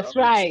 You know. That's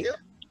right.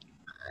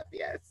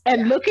 Yes.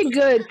 And looking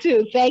good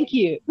too. Thank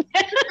you.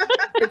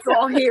 It's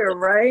all here,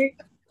 right?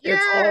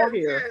 Yes, it's all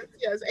here.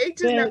 Yes.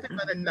 Age is nothing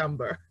but a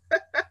number.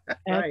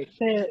 Right.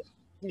 It.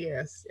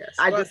 Yes.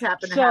 I just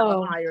happen to have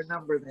a higher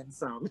number than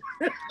some.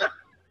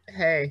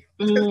 Hey.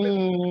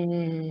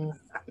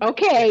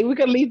 Okay, we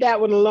can leave that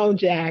one alone,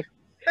 Jack.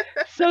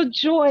 So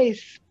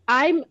Joyce,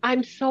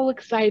 I'm so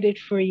excited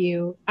for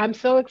you. I'm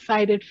so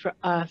excited for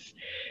us,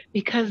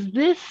 because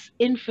this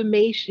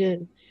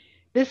information,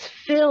 this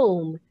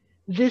film,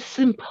 this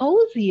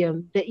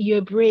symposium that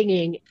you're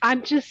bringing,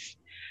 I'm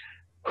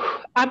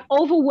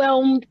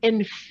overwhelmed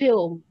and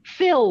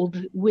filled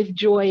with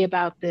joy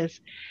about this.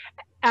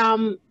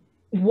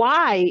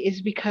 Why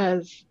is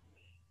because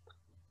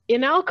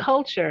in our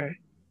culture,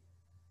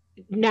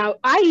 now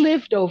I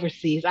lived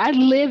overseas. I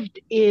lived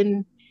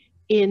in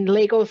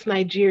Lagos,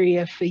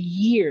 Nigeria for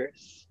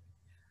years.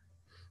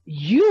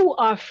 You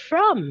are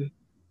from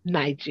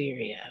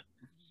Nigeria.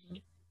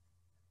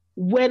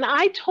 When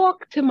I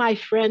talk to my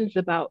friends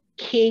about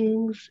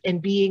kings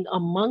and being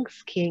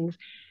amongst kings,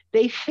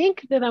 they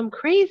think that I'm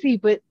crazy,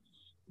 but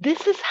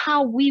this is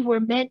how we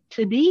were meant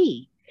to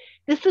be.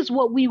 This is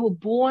what we were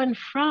born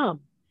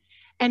from.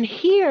 And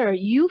here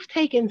you've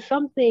taken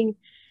something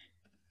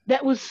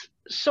that was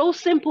so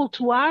simple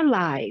to our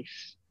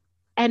lives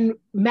and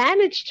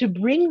managed to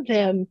bring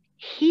them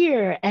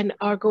here and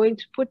are going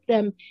to put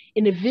them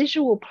in a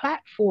visual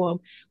platform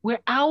where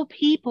our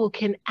people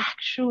can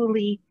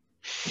actually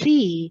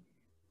see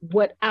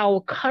what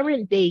our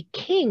current day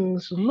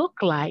kings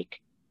look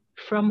like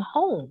from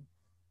home.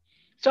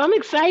 So I'm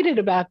excited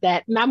about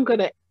that, and I'm going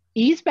to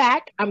ease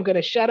back. I'm going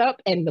to shut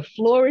up, and the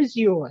floor is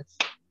yours.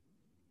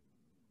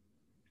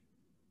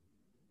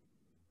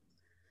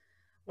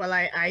 Well,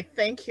 I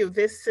thank you.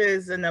 This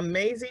is an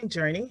amazing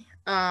journey.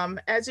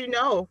 As you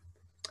know,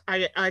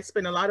 I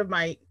spent a lot of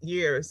my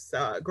years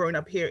growing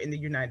up here in the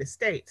United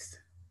States.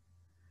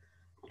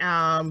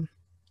 I'm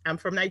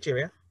from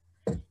Nigeria,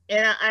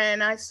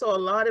 and I saw a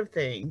lot of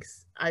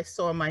things. I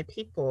saw my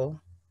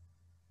people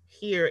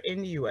here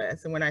in the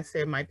U.S. And when I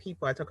say my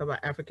people, I talk about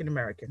African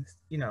Americans,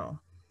 you know,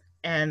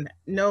 and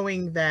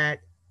knowing that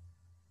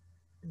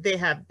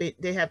they're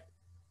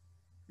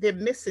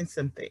missing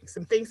some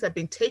things have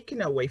been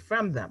taken away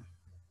from them.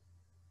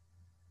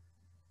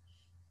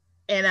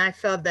 And I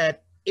felt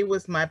that it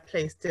was my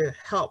place to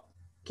help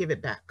give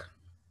it back.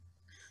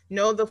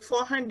 No, the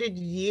 400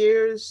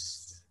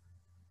 years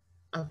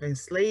of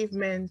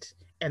enslavement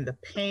and the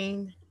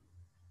pain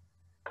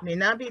may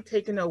not be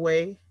taken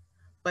away,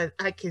 but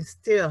I can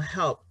still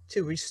help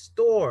to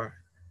restore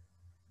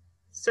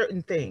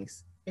certain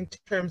things in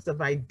terms of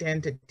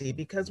identity.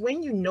 Because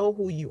when you know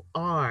who you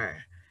are,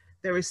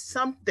 there is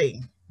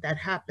something that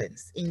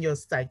happens in your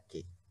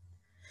psyche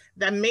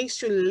that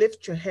makes you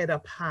lift your head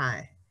up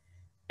high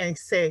and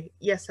say,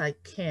 yes, I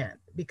can,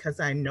 because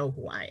I know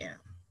who I am.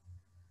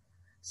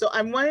 So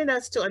I wanted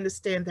us to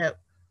understand that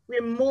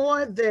we're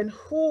more than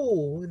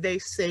who they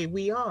say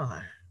we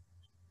are.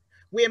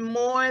 We're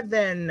more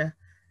than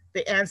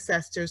the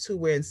ancestors who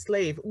were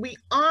enslaved. We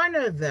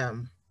honor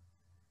them,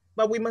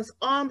 but we must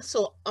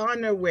also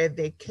honor where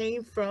they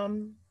came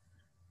from,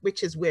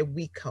 which is where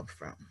we come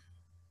from.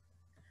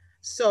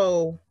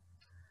 So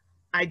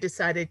I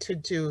decided to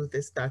do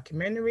this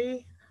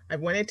documentary. I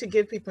wanted to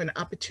give people an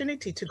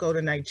opportunity to go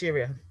to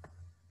Nigeria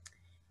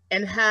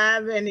and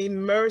have an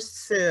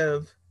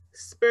immersive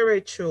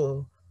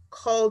spiritual,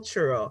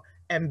 cultural,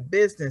 and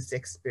business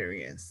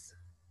experience.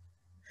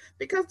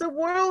 Because the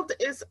world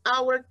is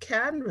our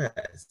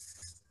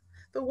canvas.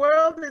 The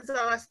world is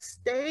our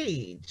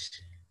stage.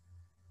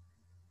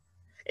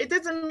 It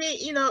doesn't mean,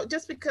 you know,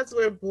 just because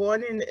we're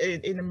born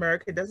in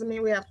America, doesn't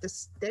mean we have to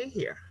stay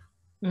here.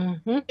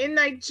 Mm-hmm. In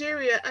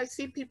Nigeria, I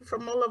see people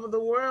from all over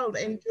the world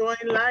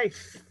enjoying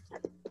life,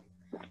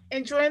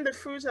 enjoying the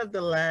fruits of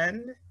the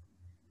land.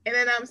 And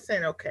then I'm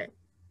saying, okay,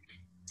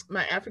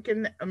 my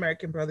African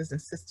American brothers and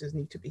sisters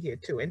need to be here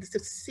too, and to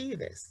see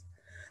this.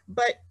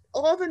 But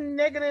all the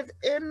negative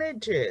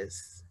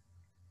images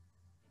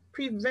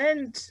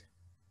prevent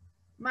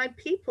my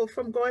people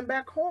from going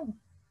back home.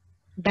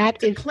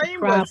 That is claim the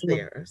problem. What's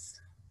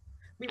theirs.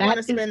 We want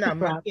to spend our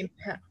money in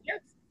Paris.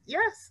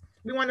 Yes.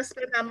 We want to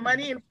spend our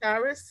money in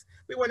Paris.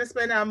 We want to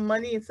spend our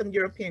money in some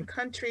European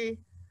country.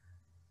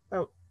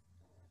 But,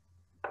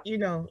 you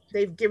know,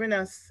 they've given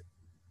us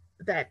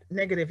that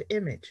negative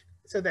image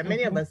so that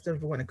many of us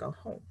don't want to go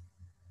home.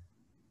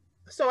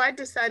 So I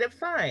decided,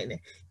 fine,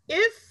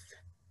 if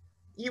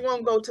you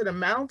won't go to the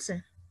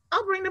mountain,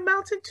 I'll bring the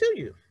mountain to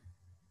you.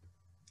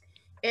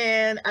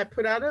 And I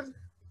put out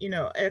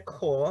a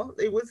call.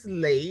 It was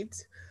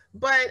late,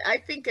 but I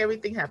think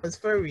everything happens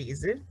for a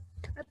reason.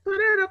 I put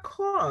out a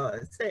call,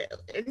 say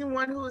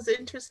anyone who is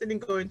interested in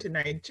going to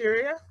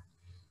Nigeria,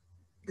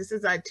 this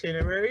is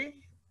itinerary,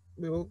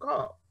 we will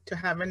go to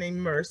have an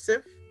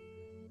immersive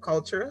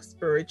cultural,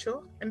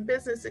 spiritual, and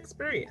business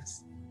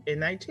experience in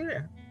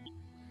Nigeria.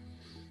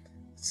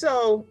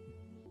 So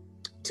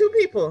two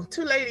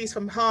ladies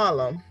from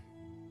Harlem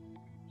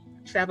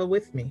traveled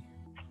with me.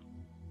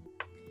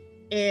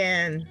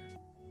 And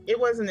it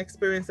was an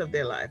experience of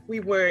their life. We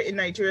were in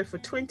Nigeria for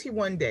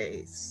 21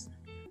 days.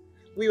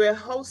 We were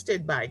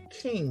hosted by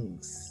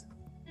kings.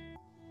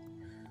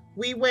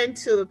 We went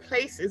to the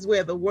places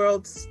where the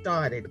world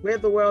started, where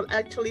the world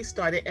actually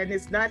started, and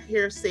it's not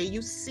hearsay.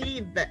 You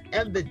see the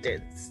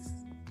evidence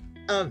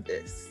of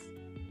this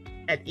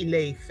at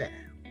Ile-Ife.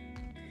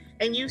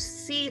 And you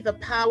see the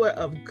power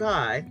of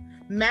God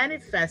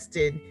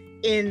manifested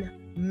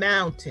in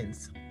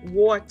mountains,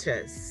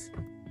 waters,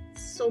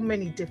 so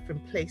many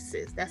different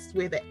places. That's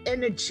where the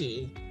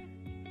energy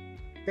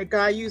that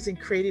God used in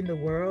creating the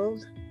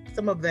world,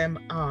 some of them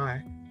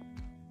are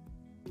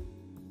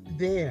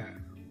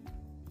there,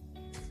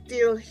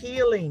 still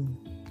healing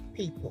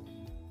people.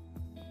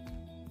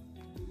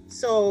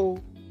 So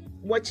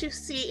what you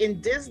see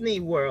in Disney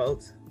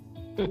World,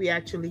 we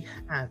actually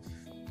have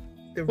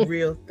the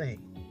real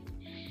thing.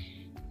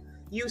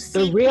 You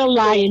see the real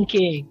Lion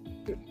King.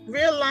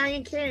 Real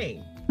Lion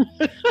King.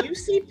 You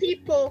see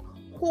people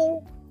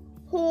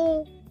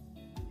who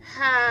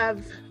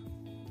have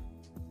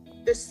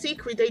the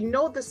secret, they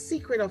know the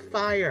secret of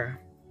fire.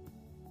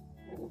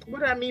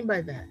 What do I mean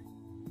by that?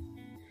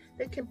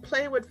 They can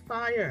play with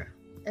fire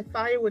and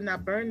fire would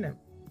not burn them.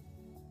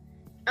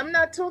 I'm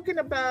not talking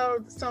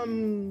about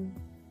some,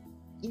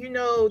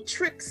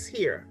 tricks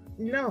here.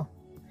 No.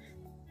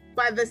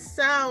 By the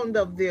sound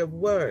of their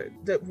words,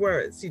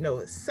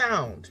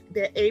 sound,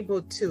 they're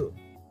able to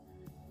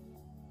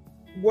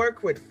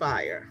work with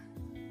fire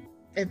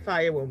and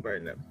fire won't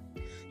burn them.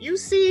 You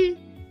see,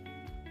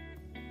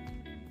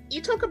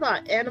 you talk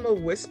about animal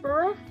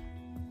whisperer.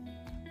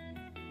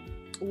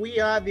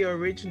 We are the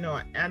original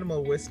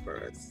animal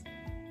whisperers.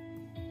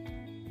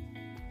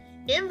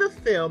 In the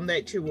film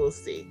that you will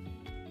see,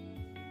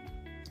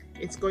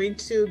 it's going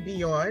to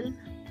be on,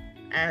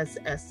 as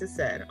Esther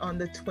said, on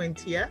the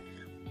 20th.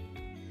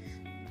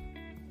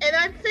 And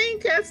I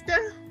think,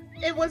 Esther,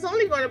 it was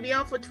only going to be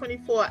on for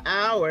 24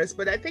 hours,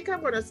 but I think I'm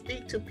going to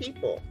speak to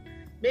people.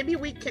 Maybe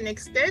we can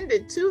extend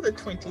it to the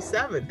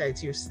 27th,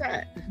 as you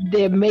said.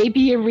 There may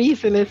be a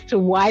reason as to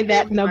why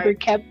that number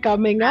kept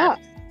coming up.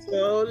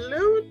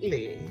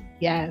 Absolutely.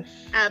 Yes.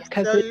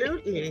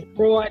 Absolutely.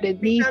 Because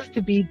it needs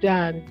to be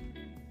done.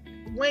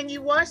 when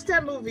you watch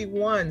that movie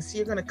once,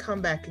 you're going to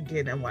come back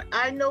again and watch.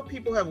 I know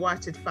people have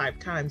watched it 5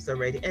 times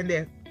already, and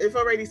they've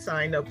already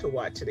signed up to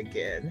watch it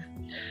again.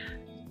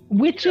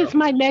 Which is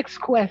my next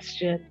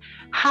question.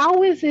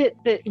 How is it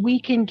that we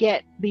can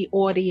get the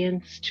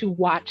audience to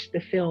watch the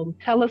film?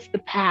 Tell us the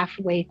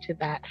pathway to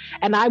that.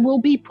 And I will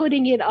be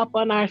putting it up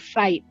on our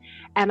site,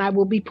 and I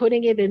will be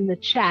putting it in the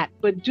chat.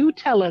 But do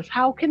tell us,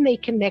 how can they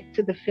connect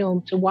to the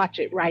film to watch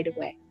it right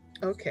away?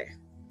 Okay.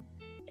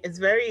 It's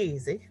very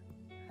easy.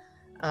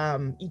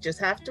 You just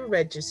have to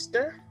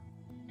register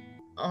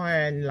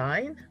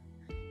online.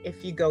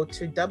 If you go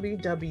to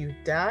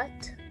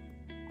www.N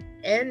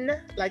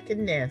like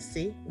in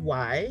Nancy,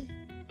 Y,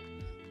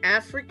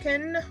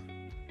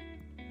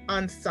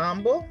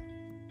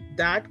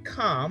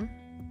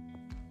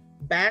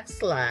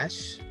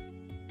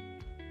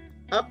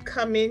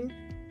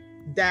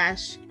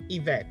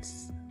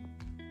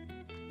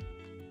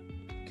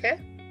 Okay?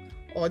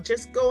 Or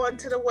just go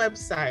onto the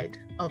website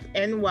of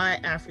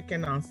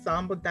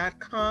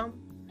nyafricanensemble.com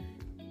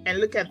and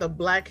look at the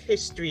Black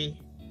History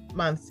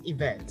Month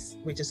events,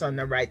 which is on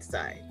the right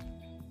side.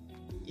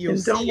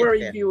 And don't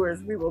worry,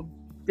 viewers, we will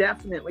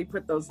definitely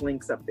put those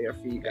links up there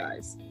for you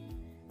guys.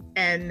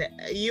 And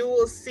you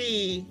will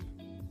see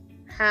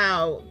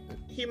how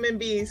human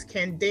beings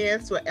can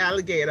dance with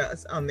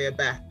alligators on their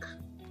back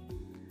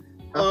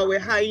or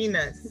with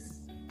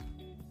hyenas.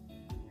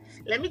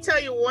 Let me tell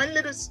you one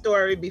little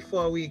story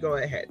before we go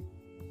ahead.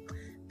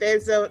 There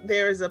is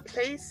a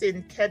place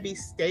in Kebbi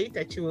State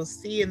that you will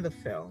see in the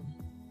film.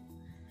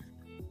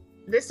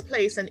 This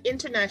place, an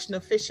international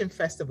fishing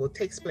festival,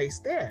 takes place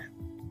there.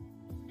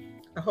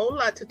 A whole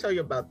lot to tell you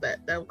about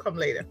that. That will come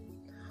later.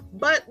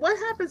 But what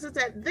happens is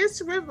that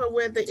this river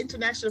where the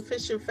International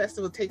Fishing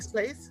Festival takes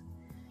place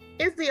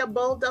is the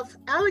abode of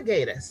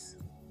alligators.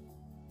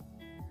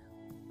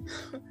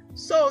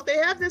 So they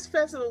have this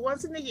festival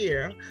once in a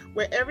year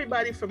where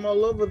everybody from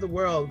all over the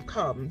world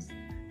comes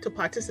to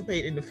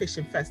participate in the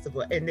fishing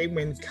festival, and they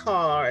win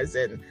cars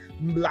and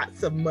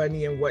lots of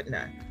money and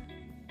whatnot.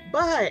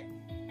 But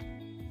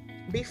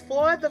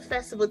before the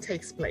festival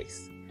takes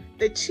place,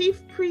 the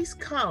chief priest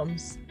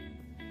comes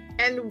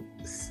and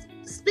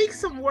speaks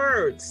some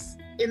words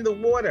in the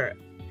water,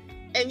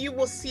 and you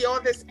will see all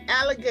these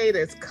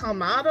alligators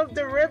come out of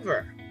the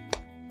river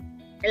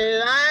and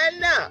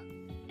line up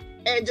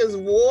and just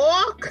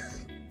walk,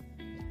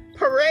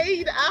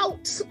 parade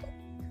out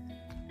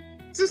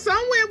to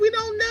somewhere we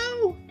don't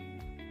know,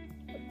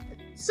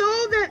 so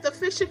that the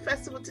fishing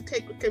festival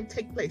can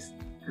take place.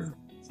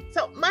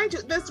 So mind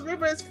you, this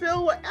river is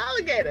filled with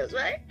alligators,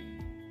 right?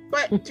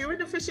 But during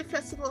the fishing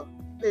festival,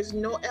 there's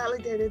no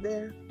alligator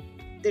there.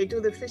 They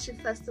do the fishing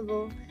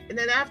festival, and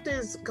then after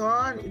it's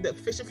gone, the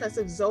fishing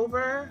festival is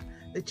over,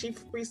 the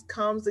chief priest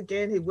comes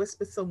again, he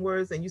whispers some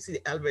words, and you see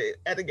the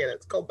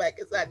alligators go back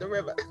inside the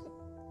river.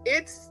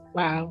 It's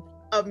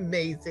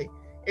amazing.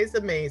 It's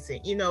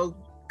amazing. You know,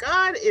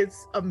 God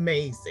is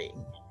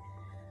amazing.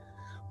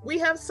 We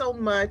have so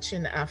much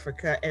in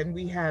Africa, and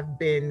we have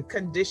been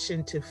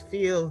conditioned to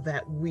feel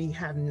that we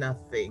have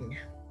nothing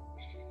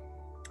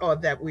or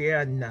that we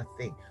are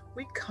nothing.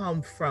 We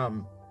come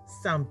from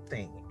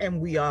something,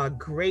 and we are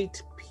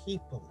great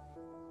people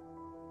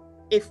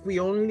if we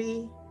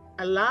only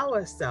allow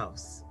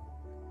ourselves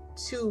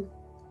to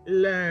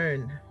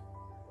learn,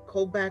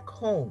 go back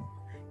home,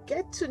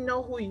 get to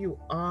know who you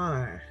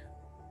are,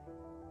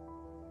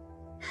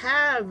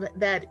 have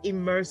that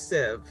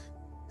immersive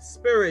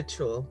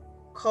spiritual,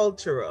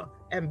 cultural,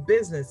 and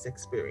business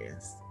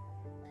experience.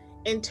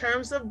 In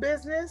terms of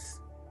business,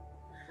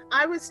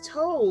 I was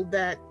told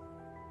that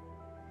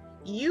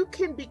you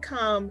can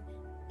become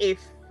a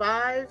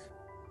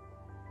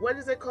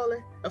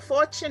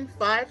Fortune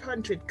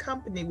 500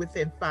 company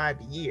within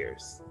 5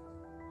 years.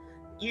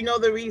 You know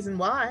the reason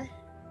why?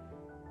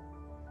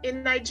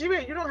 In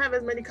Nigeria, you don't have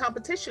as many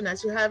competition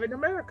as you have in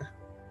America.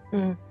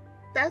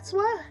 That's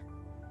why.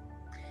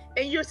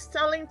 And you're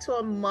selling to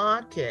a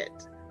market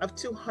of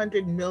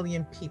 200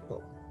 million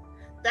people.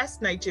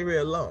 That's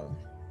Nigeria alone.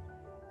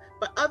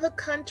 But other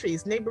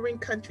countries, neighboring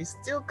countries,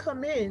 still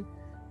come in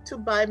to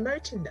buy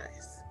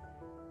merchandise.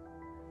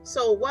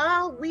 So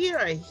while we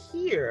are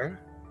here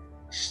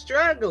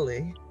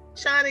struggling,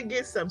 trying to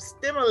get some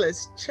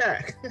stimulus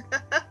check,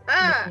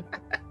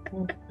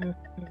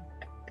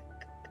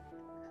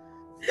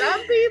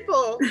 some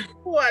people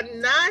who are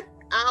not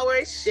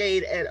our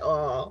shade at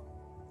all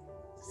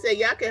say,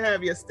 y'all can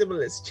have your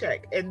stimulus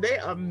check, and they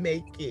are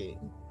making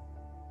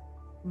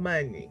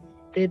money.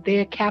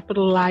 They're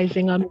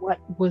capitalizing on what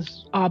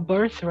was our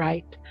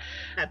birthright.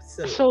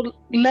 Absolutely. So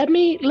let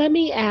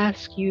me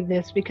ask you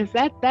this, because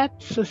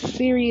that's a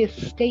serious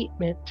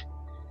statement,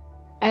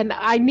 and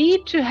I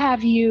need to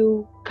have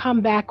you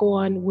come back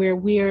on where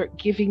we're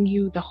giving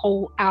you the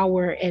whole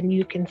hour, and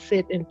you can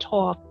sit and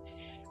talk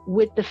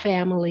with the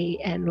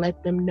family and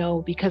let them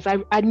know, because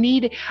I've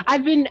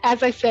been,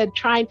 as I said,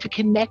 trying to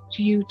connect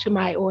you to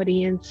my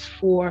audience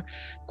for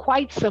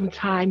quite some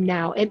time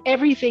now, and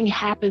everything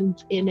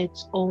happens in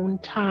its own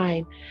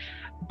time.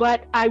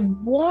 But I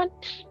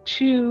want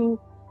to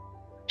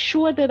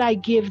sure that I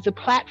give the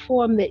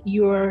platform that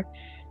you're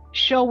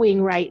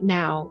showing right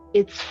now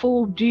its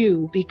full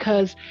due,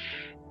 because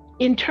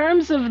in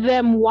terms of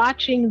them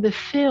watching the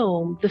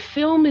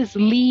film is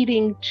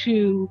leading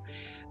to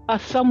a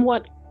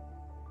somewhat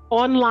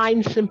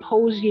online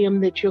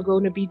symposium that you're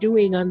going to be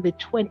doing on the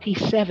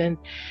 27th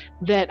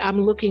that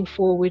I'm looking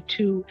forward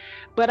to.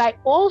 But I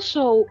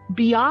also,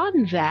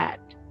 beyond that,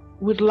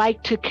 would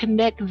like to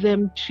connect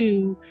them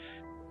to,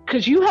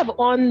 because you have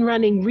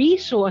on-running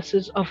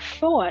resources of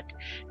thought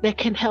that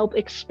can help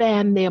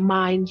expand their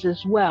minds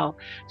as well.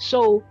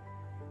 So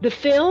the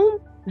film,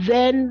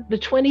 then the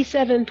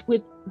 27th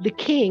with the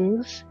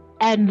Kings,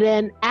 and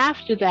then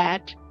after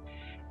that,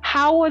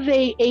 how are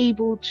they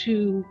able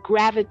to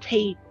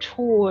gravitate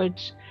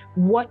towards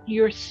what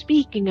you're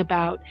speaking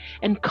about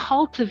and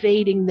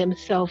cultivating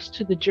themselves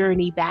to the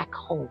journey back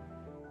home?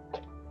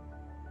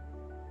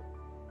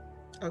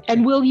 Okay.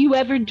 And will you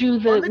ever do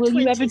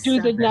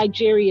the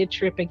Nigeria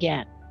trip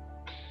again?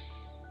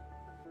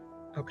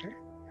 Okay.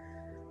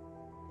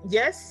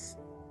 Yes.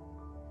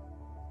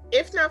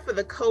 If not for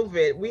the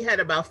COVID, we had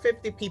about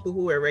 50 people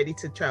who were ready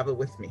to travel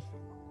with me,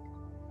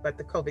 but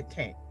the COVID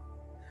came.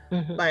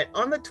 Mm-hmm. But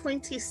on the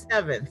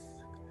 27th,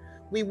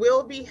 we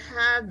will be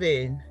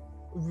having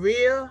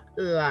real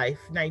life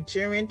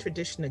Nigerian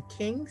traditional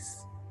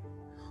kings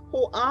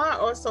who are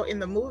also in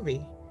the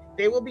movie.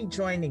 They will be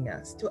joining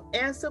us to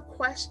answer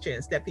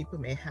questions that people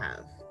may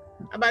have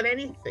about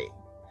anything.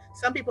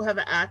 Some people have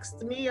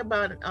asked me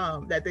about,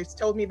 that they've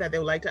told me that they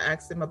would like to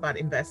ask them about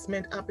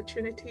investment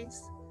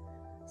opportunities.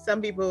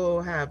 Some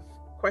people have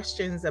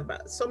questions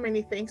about so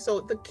many things.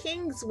 So the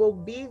kings will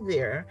be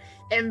there,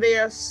 and they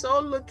are so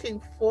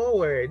looking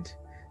forward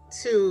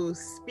to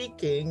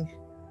speaking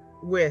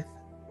with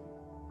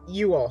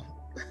you all.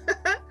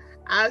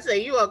 I'll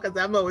say you all because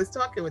I'm always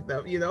talking with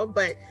them,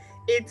 but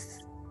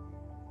it's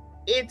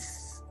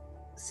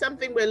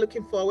something we're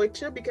looking forward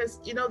to, because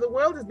the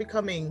world is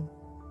becoming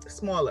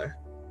smaller,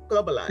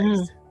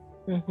 globalized.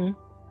 Mm-hmm.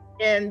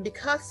 And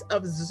because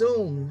of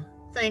Zoom,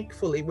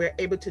 thankfully we're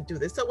able to do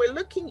this. So we're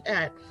looking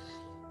at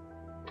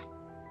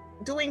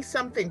doing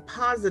something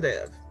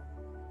positive,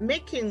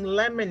 making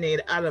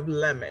lemonade out of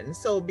lemon.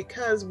 So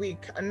because we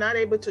are not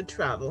able to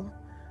travel,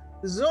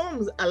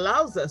 Zoom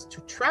allows us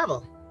to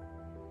travel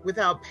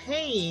without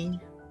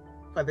paying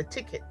for the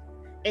ticket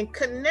and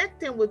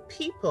connecting with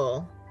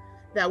people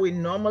that we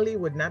normally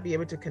would not be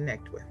able to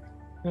connect with.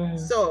 Mm-hmm.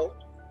 So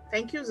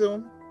thank you,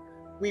 Zoom.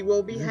 We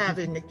will be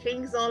having the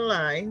Kings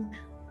online,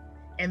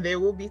 and they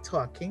will be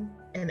talking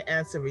and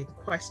answering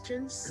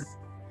questions,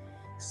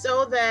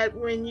 so that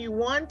when you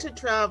want to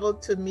travel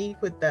to meet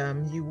with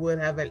them, you would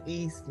have at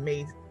least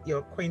made your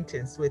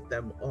acquaintance with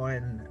them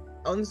on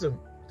Zoom,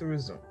 through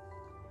Zoom.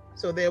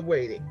 So they're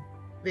waiting.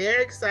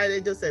 They're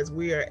excited just as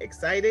we are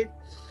excited.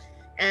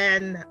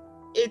 And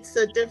it's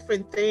a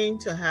different thing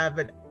to have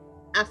an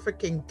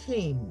African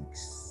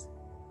kings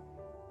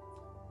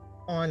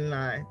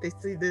online.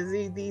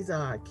 These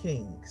are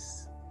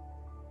kings.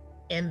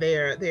 And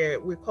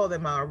we call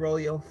them our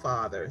royal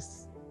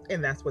fathers.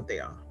 And that's what they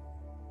are.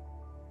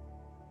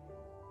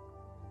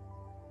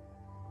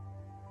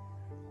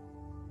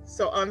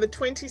 So on the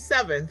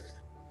 27th,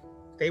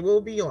 they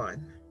will be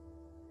on.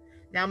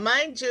 Now,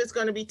 mind you, it's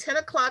going to be 10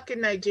 o'clock in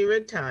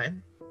Nigeria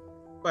time,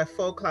 but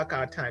 4 o'clock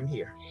our time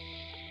here.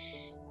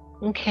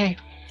 Okay.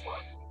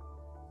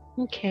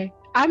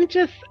 I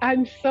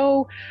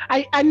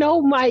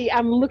know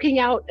I'm looking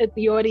out at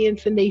the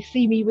audience and they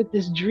see me with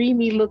this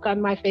dreamy look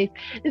on my face.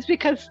 It's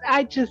because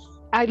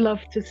I love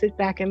to sit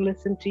back and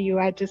listen to you.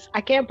 I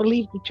can't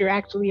believe that you're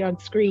actually on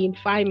screen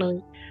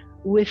finally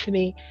with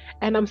me.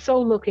 And I'm so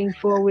looking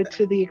forward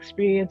to the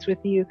experience with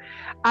you.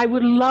 I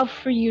would love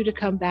for you to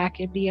come back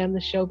and be on the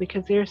show,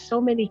 because there are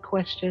so many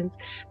questions.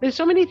 There's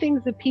so many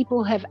things that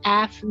people have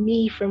asked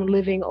me from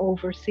living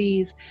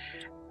overseas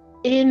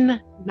in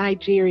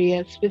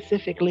Nigeria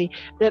specifically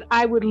that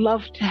I would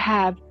love to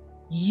have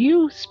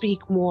you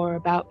speak more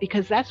about,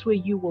 because that's where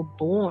you were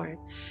born.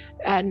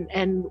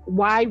 And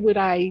why would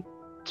I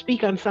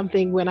speak on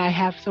something when I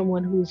have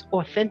someone who's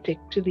authentic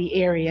to the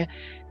area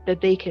that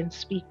they can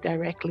speak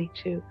directly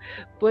to?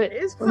 But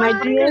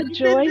my dear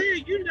Joyce,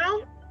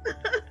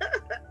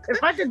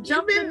 if I could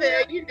jump in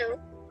there,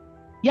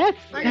 Yes,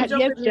 I can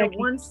jump in there Jackie.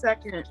 1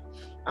 second.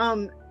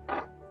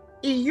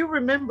 You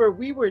remember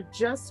we were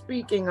just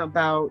speaking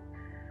about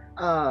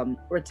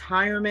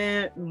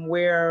retirement and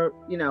where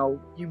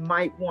you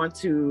might want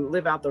to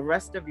live out the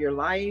rest of your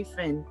life,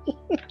 and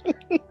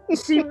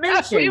she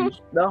mentioned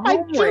the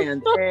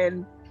homeland,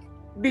 and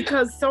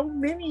because so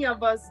many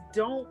of us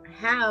don't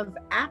have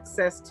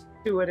access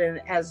to it,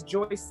 and as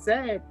Joyce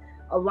said,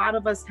 a lot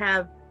of us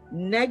have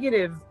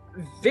negative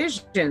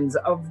visions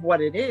of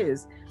what it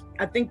is.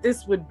 I think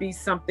this would be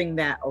something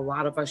that a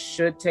lot of us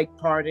should take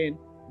part in,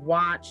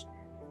 watch,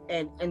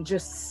 and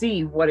just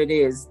see what it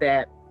is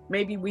that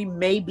maybe we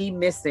may be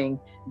missing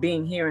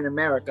being here in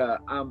America.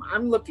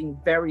 I'm looking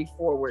very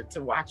forward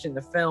to watching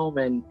the film,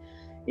 and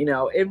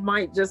it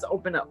might just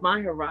open up my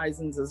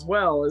horizons as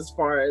well, as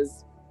far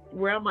as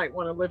where I might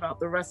want to live out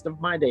the rest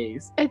of my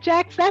days. And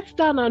Jax, that's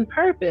done on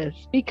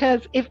purpose,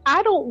 because if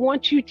I don't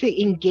want you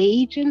to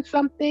engage in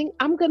something,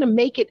 I'm going to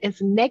make it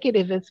as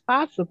negative as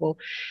possible.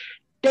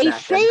 They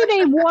say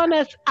they want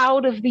us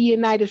out of the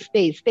United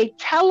States. They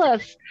tell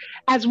us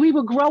as we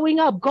were growing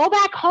up, go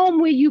back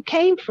home where you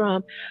came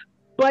from,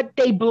 but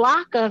they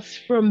block us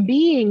from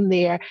being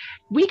there.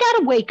 We got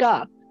to wake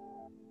up.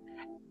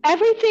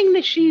 Everything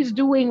that she's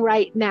doing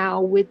right now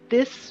with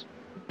the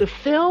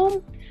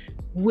film,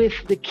 with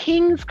the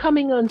kings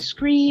coming on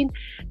screen,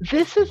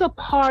 this is a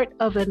part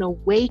of an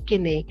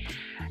awakening.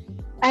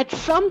 At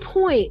some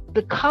point,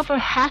 the cover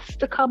has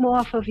to come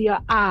off of your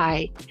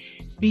eye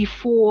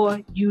before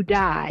you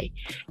die.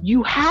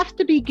 You have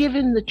to be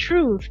given the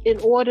truth in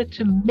order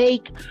to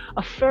make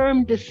a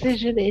firm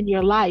decision in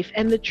your life.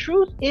 And the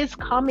truth is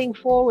coming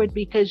forward,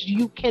 because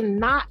you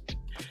cannot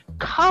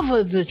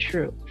cover the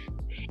truth.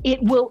 It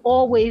will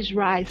always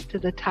rise to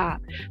the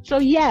top. So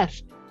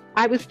yes,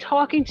 I was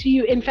talking to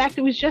you. In fact,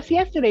 it was just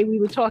yesterday we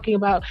were talking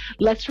about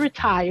let's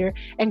retire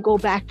and go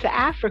back to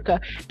Africa.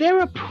 There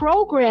are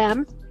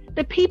programs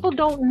that people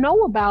don't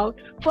know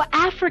about for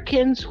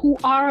Africans who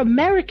are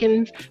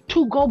Americans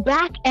to go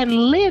back and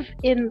live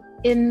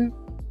in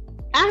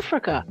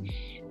Africa.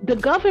 The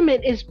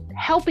government is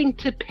helping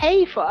to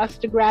pay for us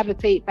to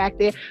gravitate back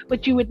there,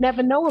 but you would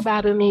never know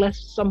about it unless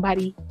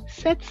somebody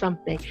said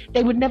something.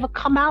 They would never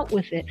come out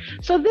with it.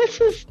 So this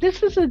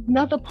is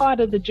another part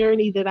of the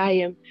journey that I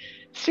am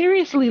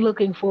seriously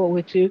looking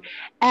forward to.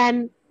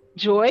 And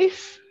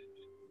Joyce,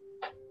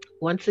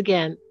 once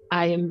again,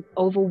 I am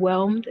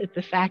overwhelmed at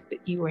the fact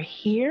that you are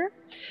here.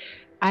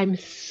 I'm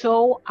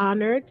so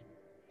honored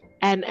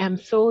and am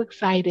so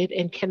excited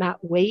and cannot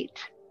wait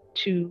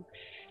to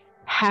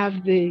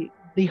have the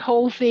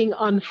whole thing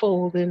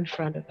unfold in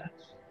front of us.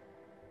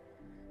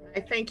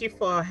 I thank you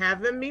for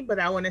having me, but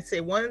I want to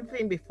say one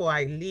thing before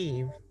I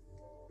leave.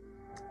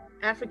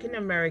 African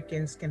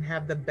Americans can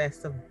have the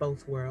best of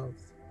both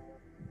worlds.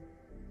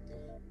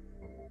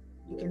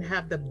 You can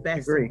have the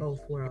best of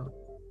both worlds.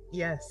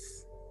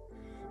 Yes.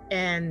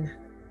 And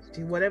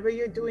do whatever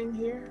you're doing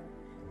here,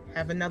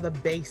 have another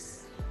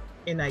base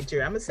in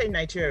Nigeria. I'm going to say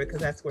Nigeria because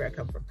that's where I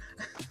come from.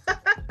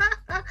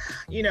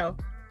 You know,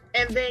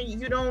 and then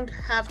you don't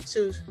have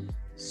to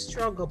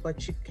struggle,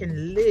 but you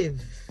can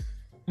live.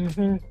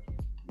 Mm-hmm.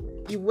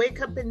 You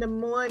wake up in the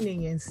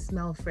morning and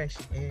smell fresh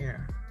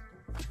air.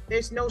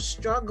 There's no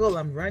struggle.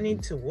 I'm running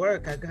to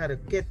work. I got to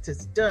get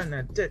this done.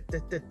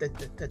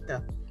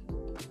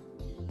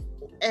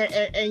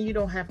 And you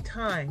don't have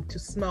time to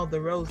smell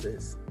the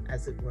roses,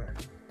 as it were.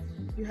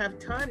 You have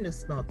time to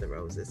smell the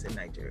roses in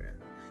Nigeria.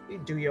 You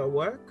do your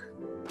work,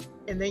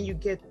 and then you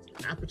get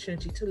an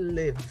opportunity to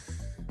live,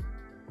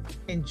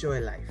 enjoy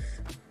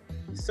life.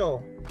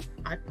 So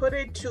I put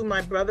it to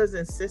my brothers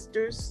and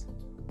sisters.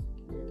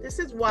 This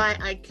is why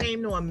I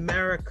came to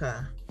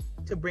America,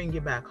 to bring you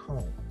back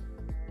home.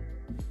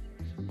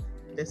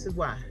 This is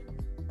why.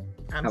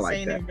 I'm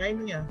saying it right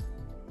here,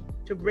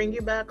 to bring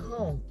you back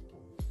home.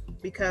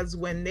 Because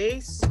when they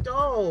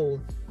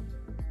stole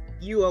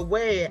you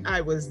away,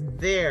 I was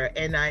there,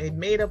 and I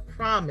made a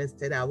promise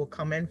that I will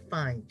come and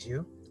find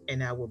you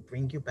and I will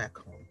bring you back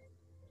home.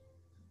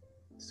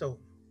 So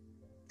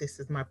this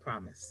is my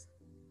promise.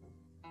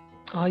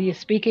 Oh, you're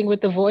speaking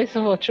with the voice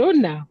of Ochun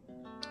now.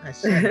 I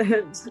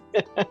should.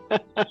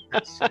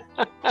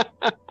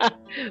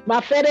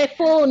 My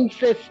phone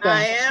sister.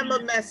 I am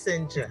a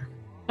messenger.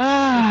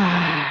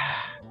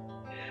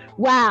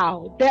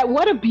 Wow,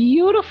 what a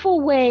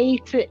beautiful way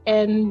to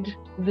end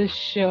the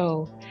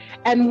show.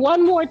 And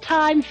one more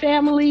time,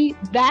 family,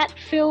 that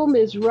film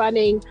is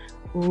running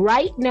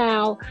right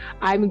now.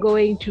 I'm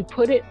going to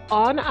put it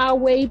on our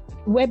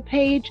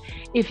webpage.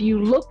 If you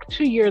look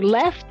to your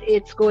left,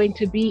 it's going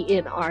to be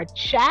in our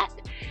chat.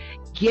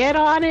 Get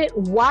on it,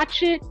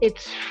 watch it.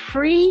 It's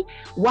free.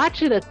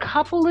 Watch it a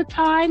couple of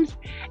times.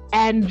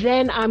 And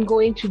then I'm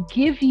going to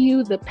give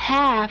you the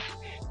path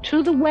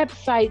to the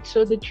website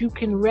so that you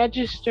can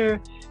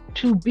register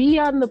to be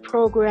on the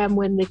program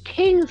when the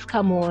Kings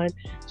come on,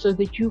 so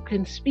that you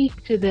can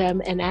speak to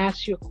them and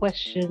ask your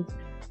questions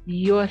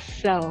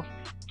yourself.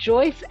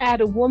 Joyce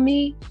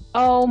Adewumi,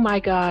 oh my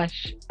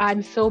gosh,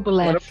 I'm so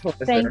blessed.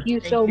 Thank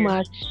you so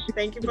much.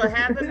 Thank you for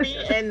having me.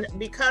 And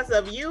because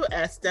of you,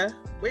 Esther,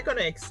 we're going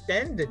to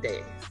extend the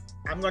days.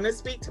 I'm going to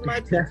speak to my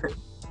people.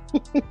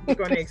 We're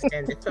going to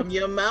extend it from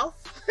your mouth.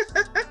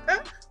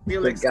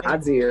 We'll extend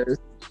God's ears.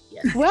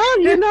 Yes. Well,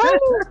 you know,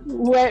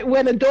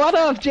 when a daughter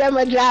of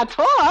Jemma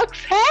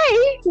talks,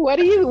 hey,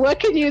 what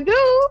can you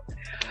do?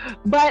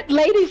 But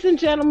ladies and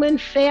gentlemen,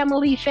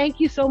 family, thank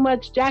you so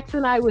much. Jackson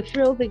and I were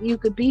thrilled that you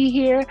could be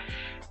here.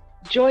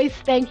 Joyce,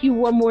 thank you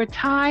one more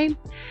time.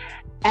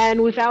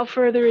 And without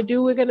further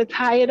ado, we're going to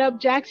tie it up.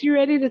 Jax, you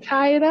ready to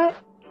tie it up?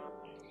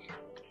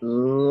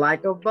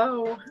 Like a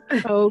bow.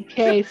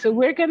 Okay, so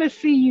we're going to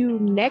see you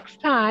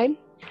next time.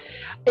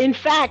 In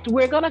fact,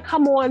 we're going to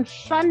come on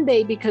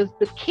Sunday because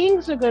the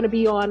Kings are going to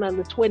be on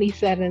the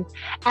 27th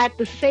at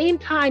the same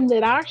time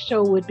that our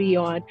show would be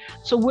on.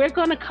 So we're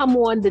going to come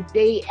on the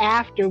day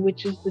after,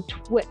 which is the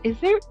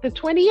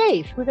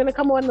 28th. We're going to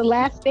come on the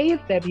last day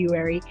of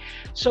February.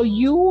 So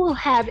you will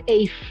have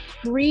a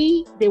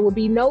free, there will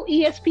be no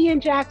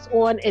ESPN Jax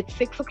on at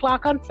 6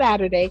 o'clock on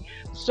Saturday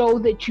so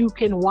that you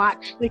can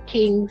watch the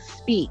Kings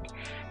speak.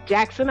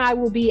 Jax and I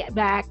will be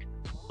back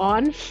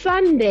on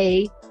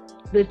Sunday,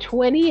 the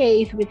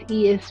 28th with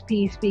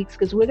ESP Speaks,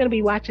 because we're going to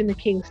be watching the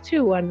Kings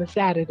too on the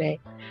Saturday.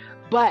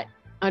 But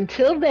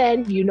until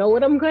then, you know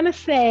what I'm going to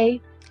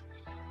say.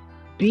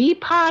 Be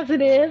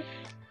positive.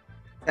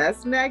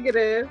 Test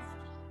negative.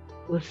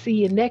 We'll see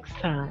you next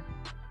time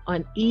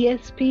on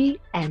ESP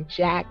and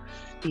Jax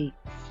Speaks.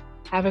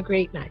 Have a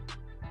great night.